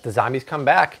Walking Dead. If the zombies come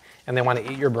back and they want to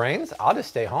eat your brains, I'll just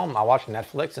stay home. I'll watch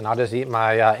Netflix and I'll just eat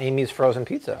my Amy's frozen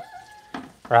pizza.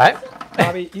 Right?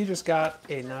 Bobby, you just got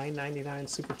a $9.99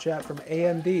 super chat from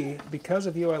AMD. Because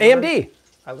of you, I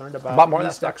learned about more of that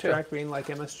yeast stuff extract too. being like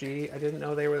MSG. I didn't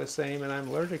know they were the same, and I'm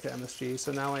allergic to MSG,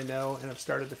 so now I know and have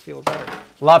started to feel better.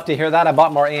 Love to hear that. I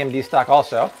bought more AMD stock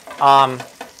also. I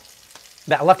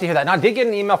love to hear that. Now, I did get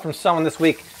an email from someone this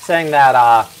week saying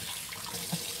that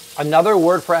another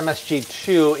word for MSG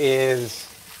too is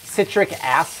citric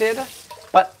acid,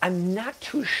 but I'm not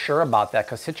too sure about that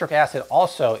because citric acid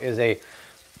also is a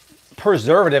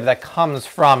preservative that comes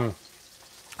from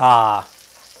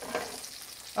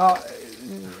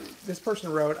This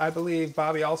person wrote, I believe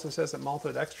Bobby also says that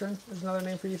maltodextrin is another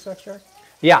name for yeast extract.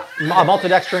 Yeah,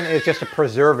 maltodextrin is just a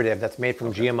preservative that's made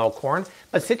from GMO corn.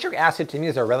 But citric acid to me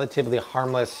is a relatively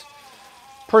harmless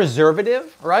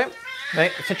preservative, right?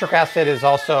 Citric acid is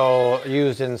also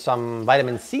used in some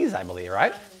vitamin C's, I believe,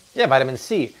 right? Yeah, vitamin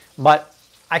C. But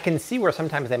I can see where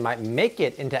sometimes they might make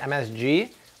it into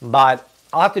MSG, but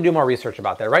I'll have to do more research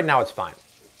about that. Right now, it's fine.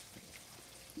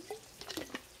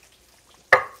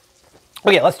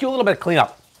 Okay, let's do a little bit of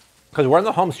cleanup because we're in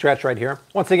the home stretch right here.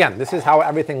 Once again, this is how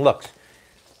everything looks.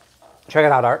 Check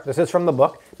it out, Art. This is from the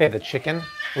book. Babe, the chicken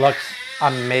looks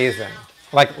amazing,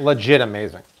 like legit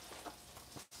amazing.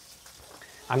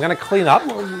 I'm gonna clean up.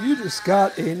 Oh, you just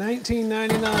got a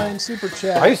 $19.99 super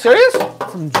chat. Are you serious?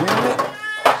 From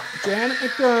Janet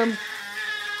McDermott.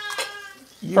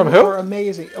 From who? You are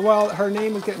amazing. Well, her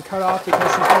name is getting cut off because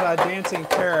she's got a dancing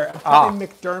carrot.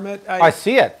 McDermott. I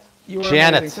see it. You are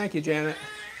Janet. amazing. Thank you, Janet.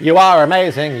 You are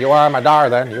amazing. You are my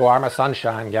darling. You are my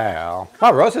sunshine gal.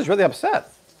 Wow, Rose is really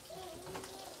upset.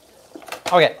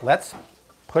 Okay, let's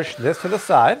push this to the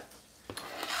side.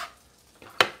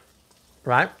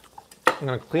 Right? I'm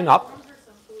going to clean up.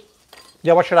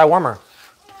 Yeah, what should I warm her?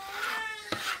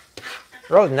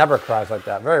 Rose never cries like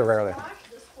that, very rarely.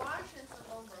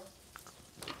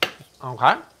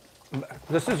 Okay.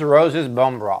 This is Rose's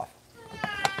bone broth.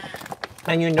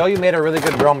 And you know you made a really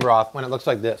good bone broth when it looks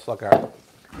like this. Look at it.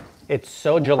 It's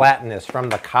so gelatinous from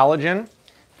the collagen,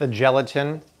 the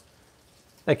gelatin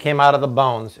that came out of the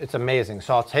bones. It's amazing.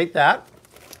 So I'll take that,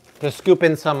 just scoop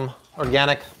in some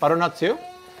organic butternut too.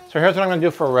 So here's what I'm gonna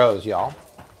do for Rose, y'all.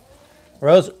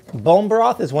 Rose, bone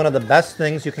broth is one of the best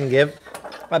things you can give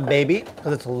a baby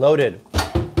because it's loaded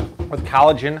with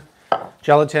collagen,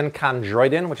 gelatin,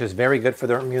 chondroitin, which is very good for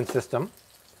their immune system.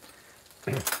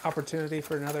 Opportunity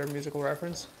for another musical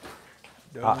reference.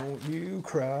 Don't you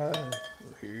cry,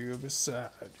 here beside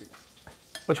you.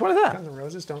 Which one is that? Guns N'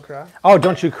 Roses, Don't Cry. Oh,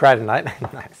 Don't You Cry Tonight.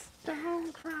 Nice.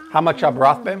 Don't cry. How much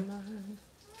broth, babe?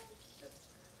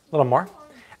 A little more.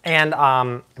 And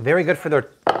very good for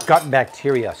their gut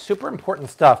bacteria. Super important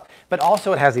stuff. But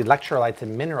also it has electrolytes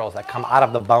and minerals that come out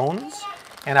of the bones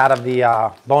and out of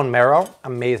the bone marrow.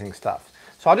 Amazing stuff.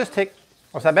 So I'll just take,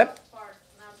 what's that, babe?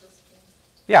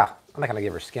 Yeah, I'm not going to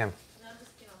give her skin. Not the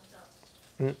skin on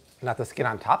top. Not the skin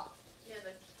on top? Yeah,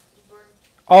 the burn.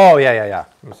 Oh, yeah.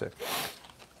 Let me see.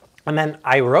 And then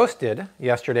I roasted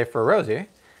yesterday for Rosie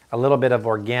a little bit of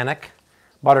organic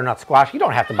butternut squash. You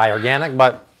don't have to buy organic,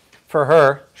 but for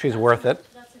her, she's worth it.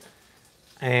 That's enough.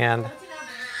 And, That's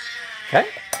enough. okay.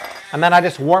 And then I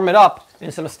just warm it up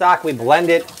in some stock. We blend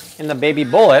it in the baby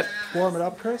bullet. Warm it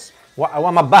up, Chris.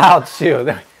 I'm about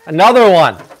to. Another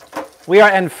one. We are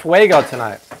en fuego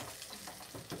tonight.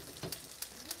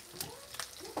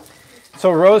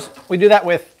 So Rose, we do that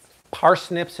with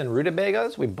parsnips and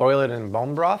rutabagas. We boil it in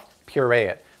bone broth, puree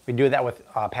it. We do that with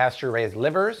pasture-raised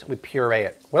livers. We puree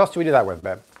it. What else do we do that with,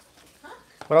 babe? Huh?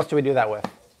 What else do we do that with?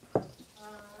 I'm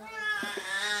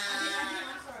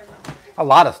sorry. A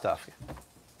lot of stuff.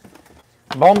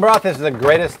 Bone broth is the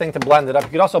greatest thing to blend it up. You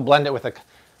could also blend it with a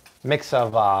mix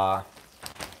of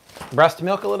breast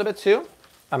milk a little bit too.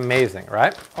 Amazing,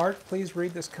 right? Art, please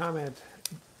read this comment.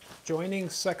 Joining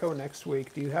Secco next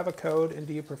week. Do you have a code, and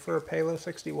do you prefer Palo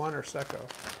 61 or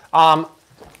Secco?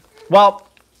 Well,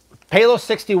 Palo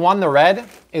 61, the red,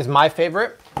 is my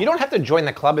favorite. You don't have to join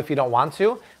the club if you don't want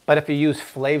to, but if you use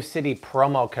Flav City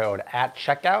promo code at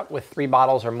checkout with 3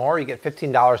 bottles or more, you get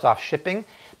 $15 off shipping.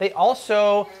 They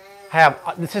also have,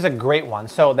 this is a great one.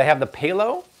 So they have the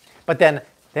Palo, but then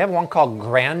they have one called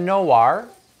Grand Noir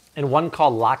and one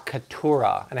called La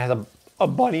Catura, and it has a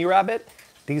bunny rabbit.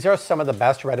 These are some of the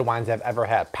best red wines I've ever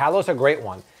had. Palo's a great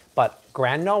one, but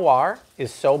Grand Noir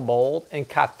is so bold and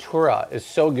Catura is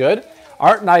so good.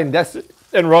 Art and I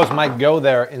and Rose might go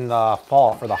there in the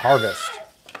fall for the harvest.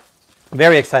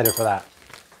 Very excited for that.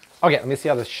 Okay, let me see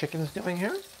how this chicken's doing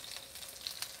here.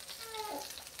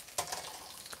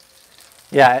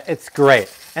 Yeah, it's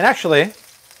great. And actually,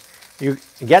 you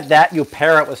get that, you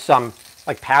pair it with some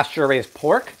like pasture-raised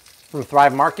pork from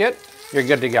Thrive Market, you're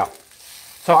good to go.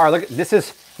 So Art, look, this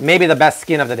is maybe the best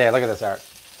skin of the day. Look at this, Art.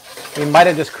 We might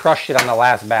have just crushed it on the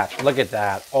last batch. Look at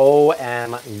that.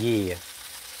 OMG.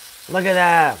 Look at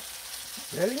that.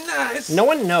 Very nice. No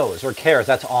one knows or cares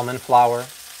that's almond flour.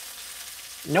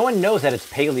 No one knows that it's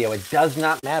paleo. It does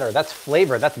not matter. That's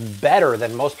flavor. That's better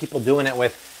than most people doing it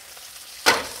with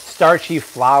starchy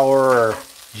flour or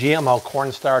GMO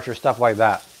cornstarch or stuff like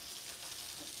that.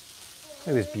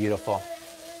 It is beautiful.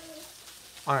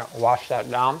 All right, wash that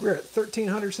down. We're at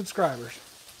 1,300 subscribers.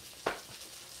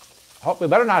 Hope we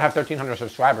better not have 1,300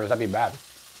 subscribers. That'd be bad.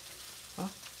 Huh?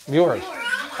 Viewers.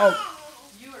 Oh,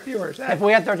 viewers. If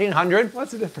we had 1,300,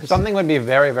 What's the difference? something would be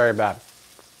very, very bad.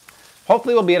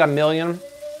 Hopefully we'll be at 1 million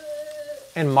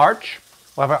in March.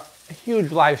 We'll have a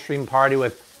huge live stream party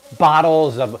with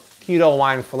bottles of keto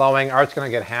wine flowing. Art's gonna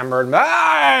get hammered.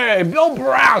 Hey, Bill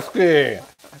Borowski!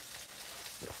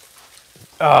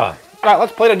 All right,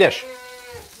 let's plate a dish.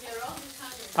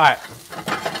 All right.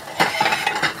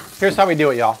 Here's how we do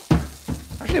it, y'all.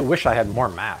 I actually wish I had more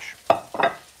mash.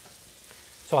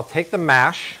 So I'll take the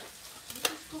mash.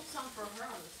 Scoop some for her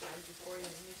on the side before you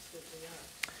mix it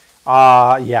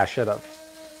together. Yeah, I should have.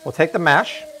 We'll take the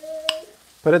mash,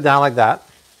 put it down like that.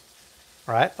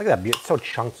 All right, look at that, it's so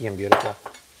chunky and beautiful.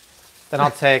 Then I'll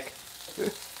take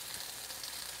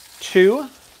 2.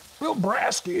 Bill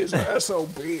Brasky is an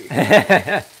SOB.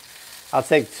 I'll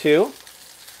take 2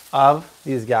 of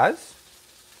these guys.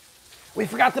 We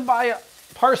forgot to buy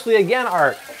parsley again,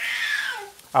 Art.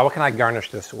 What can I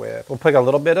garnish this with? We'll put a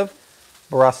little bit of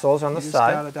Brussels on the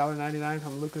side. Just got $1.99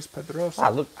 from Lucas Pedrosa.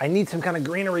 Look, I need some kind of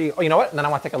greenery. Oh, you know what? And then I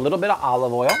want to take a little bit of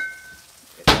olive oil.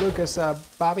 Lucas,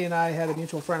 Bobby and I had a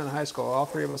mutual friend in high school. All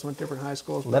 3 of us went different high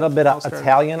schools. A little bit of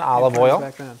Italian olive oil.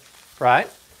 Back then. Right?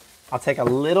 I'll take a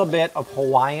little bit of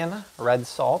Hawaiian red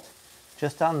salt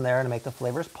just on there to make the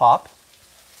flavors pop.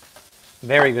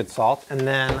 Very good salt. And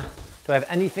then, do I have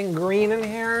anything green in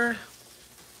here?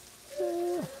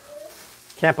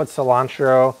 Can't put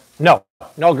cilantro. No,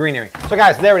 no greenery. So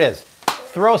guys, there it is.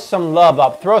 Throw some love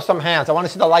up, throw some hands. I want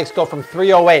to see the likes go from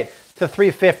 308 to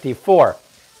 350 for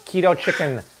keto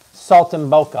chicken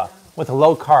saltimbocca with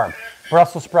low carb,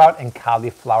 Brussels sprout and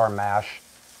cauliflower mash.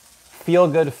 Feel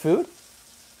good food,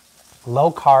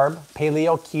 low carb,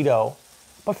 paleo, keto.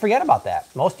 But forget about that.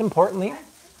 Most importantly,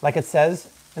 like it says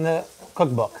in the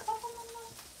cookbook,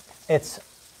 it's,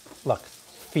 look,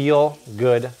 feel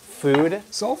good food.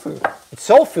 Soul food. It's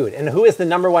soul food. And who is the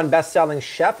 #1 best-selling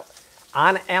chef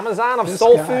on Amazon of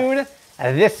soul food?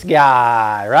 This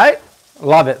guy, right?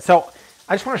 Love it. So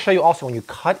I just want to show you also when you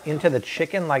cut into the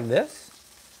chicken like this.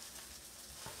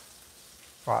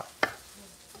 Wow.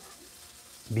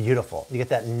 Beautiful. You get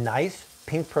that nice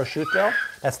pink prosciutto.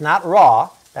 That's not raw.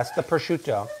 That's the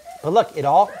prosciutto. But look, it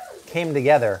all came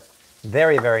together.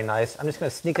 Very, very nice. I'm just going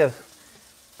to sneak a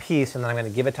piece and then I'm going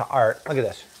to give it to Art. Look at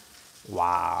this.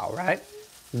 Wow, right?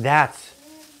 That's...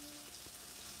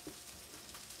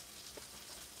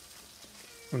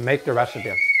 Make the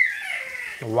recipe.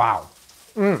 Wow.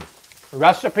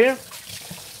 Recipe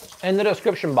in the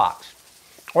description box.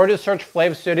 Or just search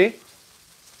Flav City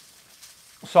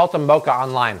Saltimbocca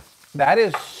online. That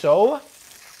is so...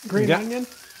 Green onion?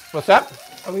 What's that?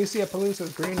 Alicia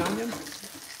Palooza's green onion.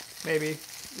 Maybe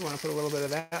you want to put a little bit of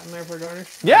that in there for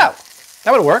garnish? Yeah,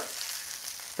 that would work.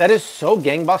 That is so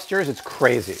gangbusters, it's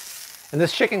crazy. And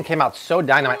this chicken came out so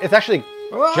dynamite. It's actually,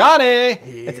 Johnny!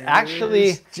 It's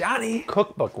actually Johnny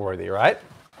cookbook worthy, right?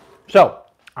 So,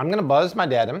 I'm gonna buzz my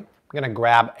dad in. I'm gonna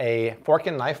grab a fork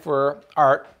and knife for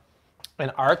Art.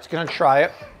 And Art's gonna try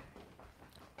it.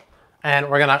 And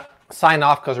we're gonna sign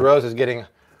off because Rose is getting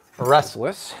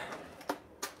restless.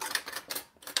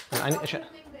 And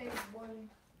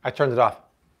I turned it off.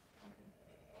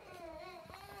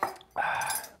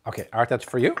 Okay, Art, that's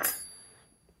for you.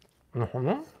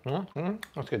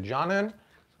 Let's get John in.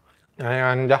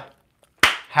 And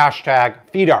hashtag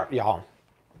feed Art, y'all.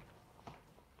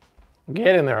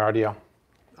 Get in there, Artio.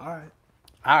 All right.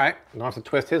 All right, don't have to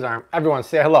twist his arm. Everyone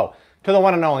say hello to the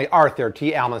one and only Arthur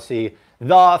T. Almacy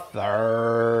the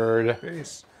third.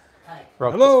 Peace. Hi.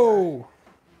 Hello.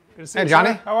 Good to see Hey, you,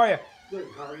 Johnny. sir. How are you? Good,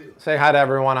 how are you? Say hi to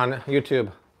everyone on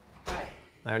YouTube. Hi.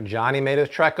 Now, Johnny made his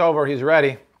trek over. He's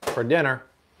ready for dinner.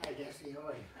 Hi, Jesse, how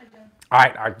are you? All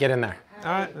right, Art, get in there.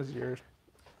 All right, this is yours.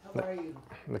 How are you?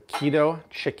 The keto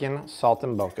chicken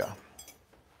saltimbocca.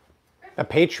 The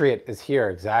Patriot is here,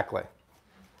 exactly.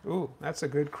 Ooh, that's a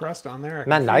good crust on there. Isn't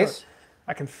that nice?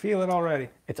 I can feel it already.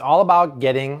 It's all about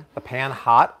getting the pan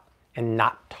hot and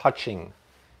not touching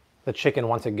the chicken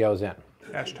once it goes in.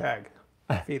 Hashtag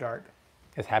feed Art.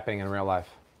 It's happening in real life.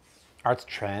 Art's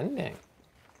trending.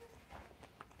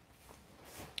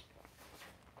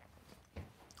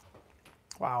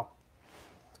 Wow.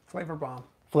 Flavor bomb.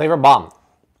 Flavor bomb.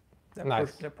 That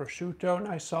Nice. The prosciutto,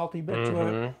 nice salty bit to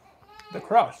it. The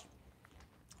crust.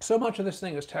 So much of this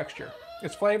thing is texture.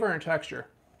 It's flavor and texture.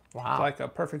 Wow. It's like a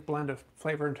perfect blend of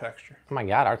flavor and texture. Oh my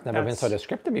God, Art's never been so That's-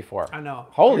 descriptive before. I know.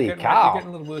 Holy You're getting- cow. You're getting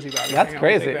a little woozy about it. That's Hang on,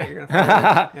 crazy. we'll take that. You're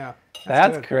gonna feel it. Yeah.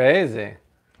 That's good. crazy.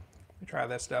 You try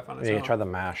that stuff on its Yeah, own. you try the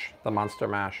mash, the monster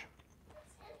mash.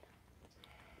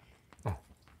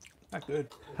 Not good.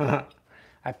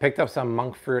 I picked up some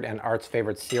monk fruit and Art's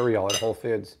favorite cereal at Whole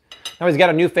Foods. Now he's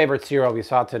got a new favorite cereal we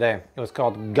saw today. It was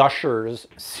called Gushers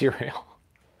cereal.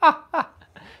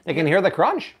 You can hear the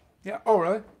crunch. Yeah. Oh,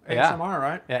 really? Yeah. ASMR,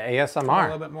 right? Yeah, ASMR. A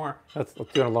little bit more. Let's do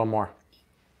it a little more.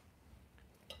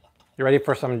 You ready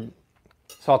for some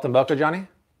Saltimbocca, Johnny?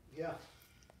 Yeah.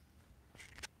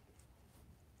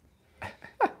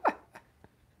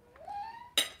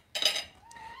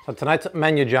 So tonight's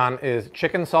menu, John, is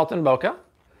chicken Saltimbocca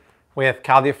with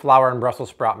cauliflower and Brussels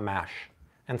sprout mash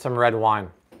and some red wine.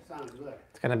 Sounds good.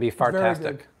 It's going to be Very fartastic.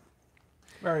 good.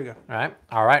 Very good. All right.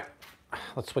 All right.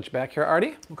 Let's switch back here,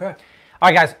 Artie. Okay. All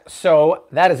right, guys, so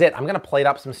that is it. I'm going to plate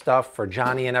up some stuff for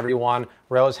Johnny and everyone.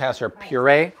 Rose has her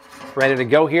puree ready to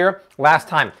go here. Last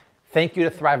time, thank you to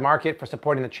Thrive Market for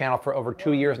supporting the channel for over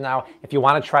 2 years now. If you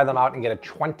want to try them out and get a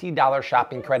 $20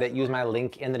 shopping credit, use my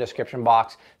link in the description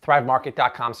box,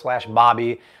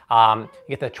 thrivemarket.com/Bobby. You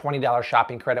get the $20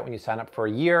 shopping credit when you sign up for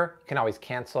a year. You can always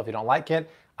cancel if you don't like it.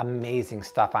 Amazing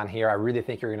stuff on here. I really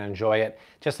think you're going to enjoy it,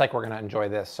 just like we're going to enjoy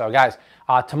this. So guys,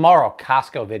 tomorrow,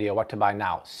 Costco video, what to buy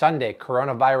now. Sunday,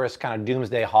 coronavirus kind of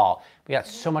doomsday haul. We got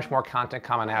so much more content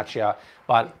coming at you,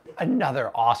 but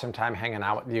another awesome time hanging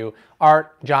out with you.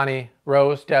 Art, Johnny,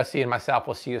 Rose, Desi, and myself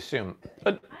will see you soon.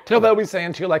 But till then, we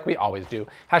saying to you like we always do.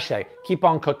 Hashtag keep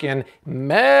on cooking.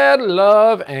 Mad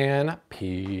love and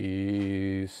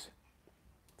peace.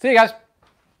 See you guys.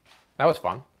 That was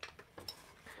fun.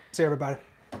 See you, everybody.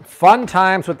 Fun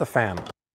times with the fam.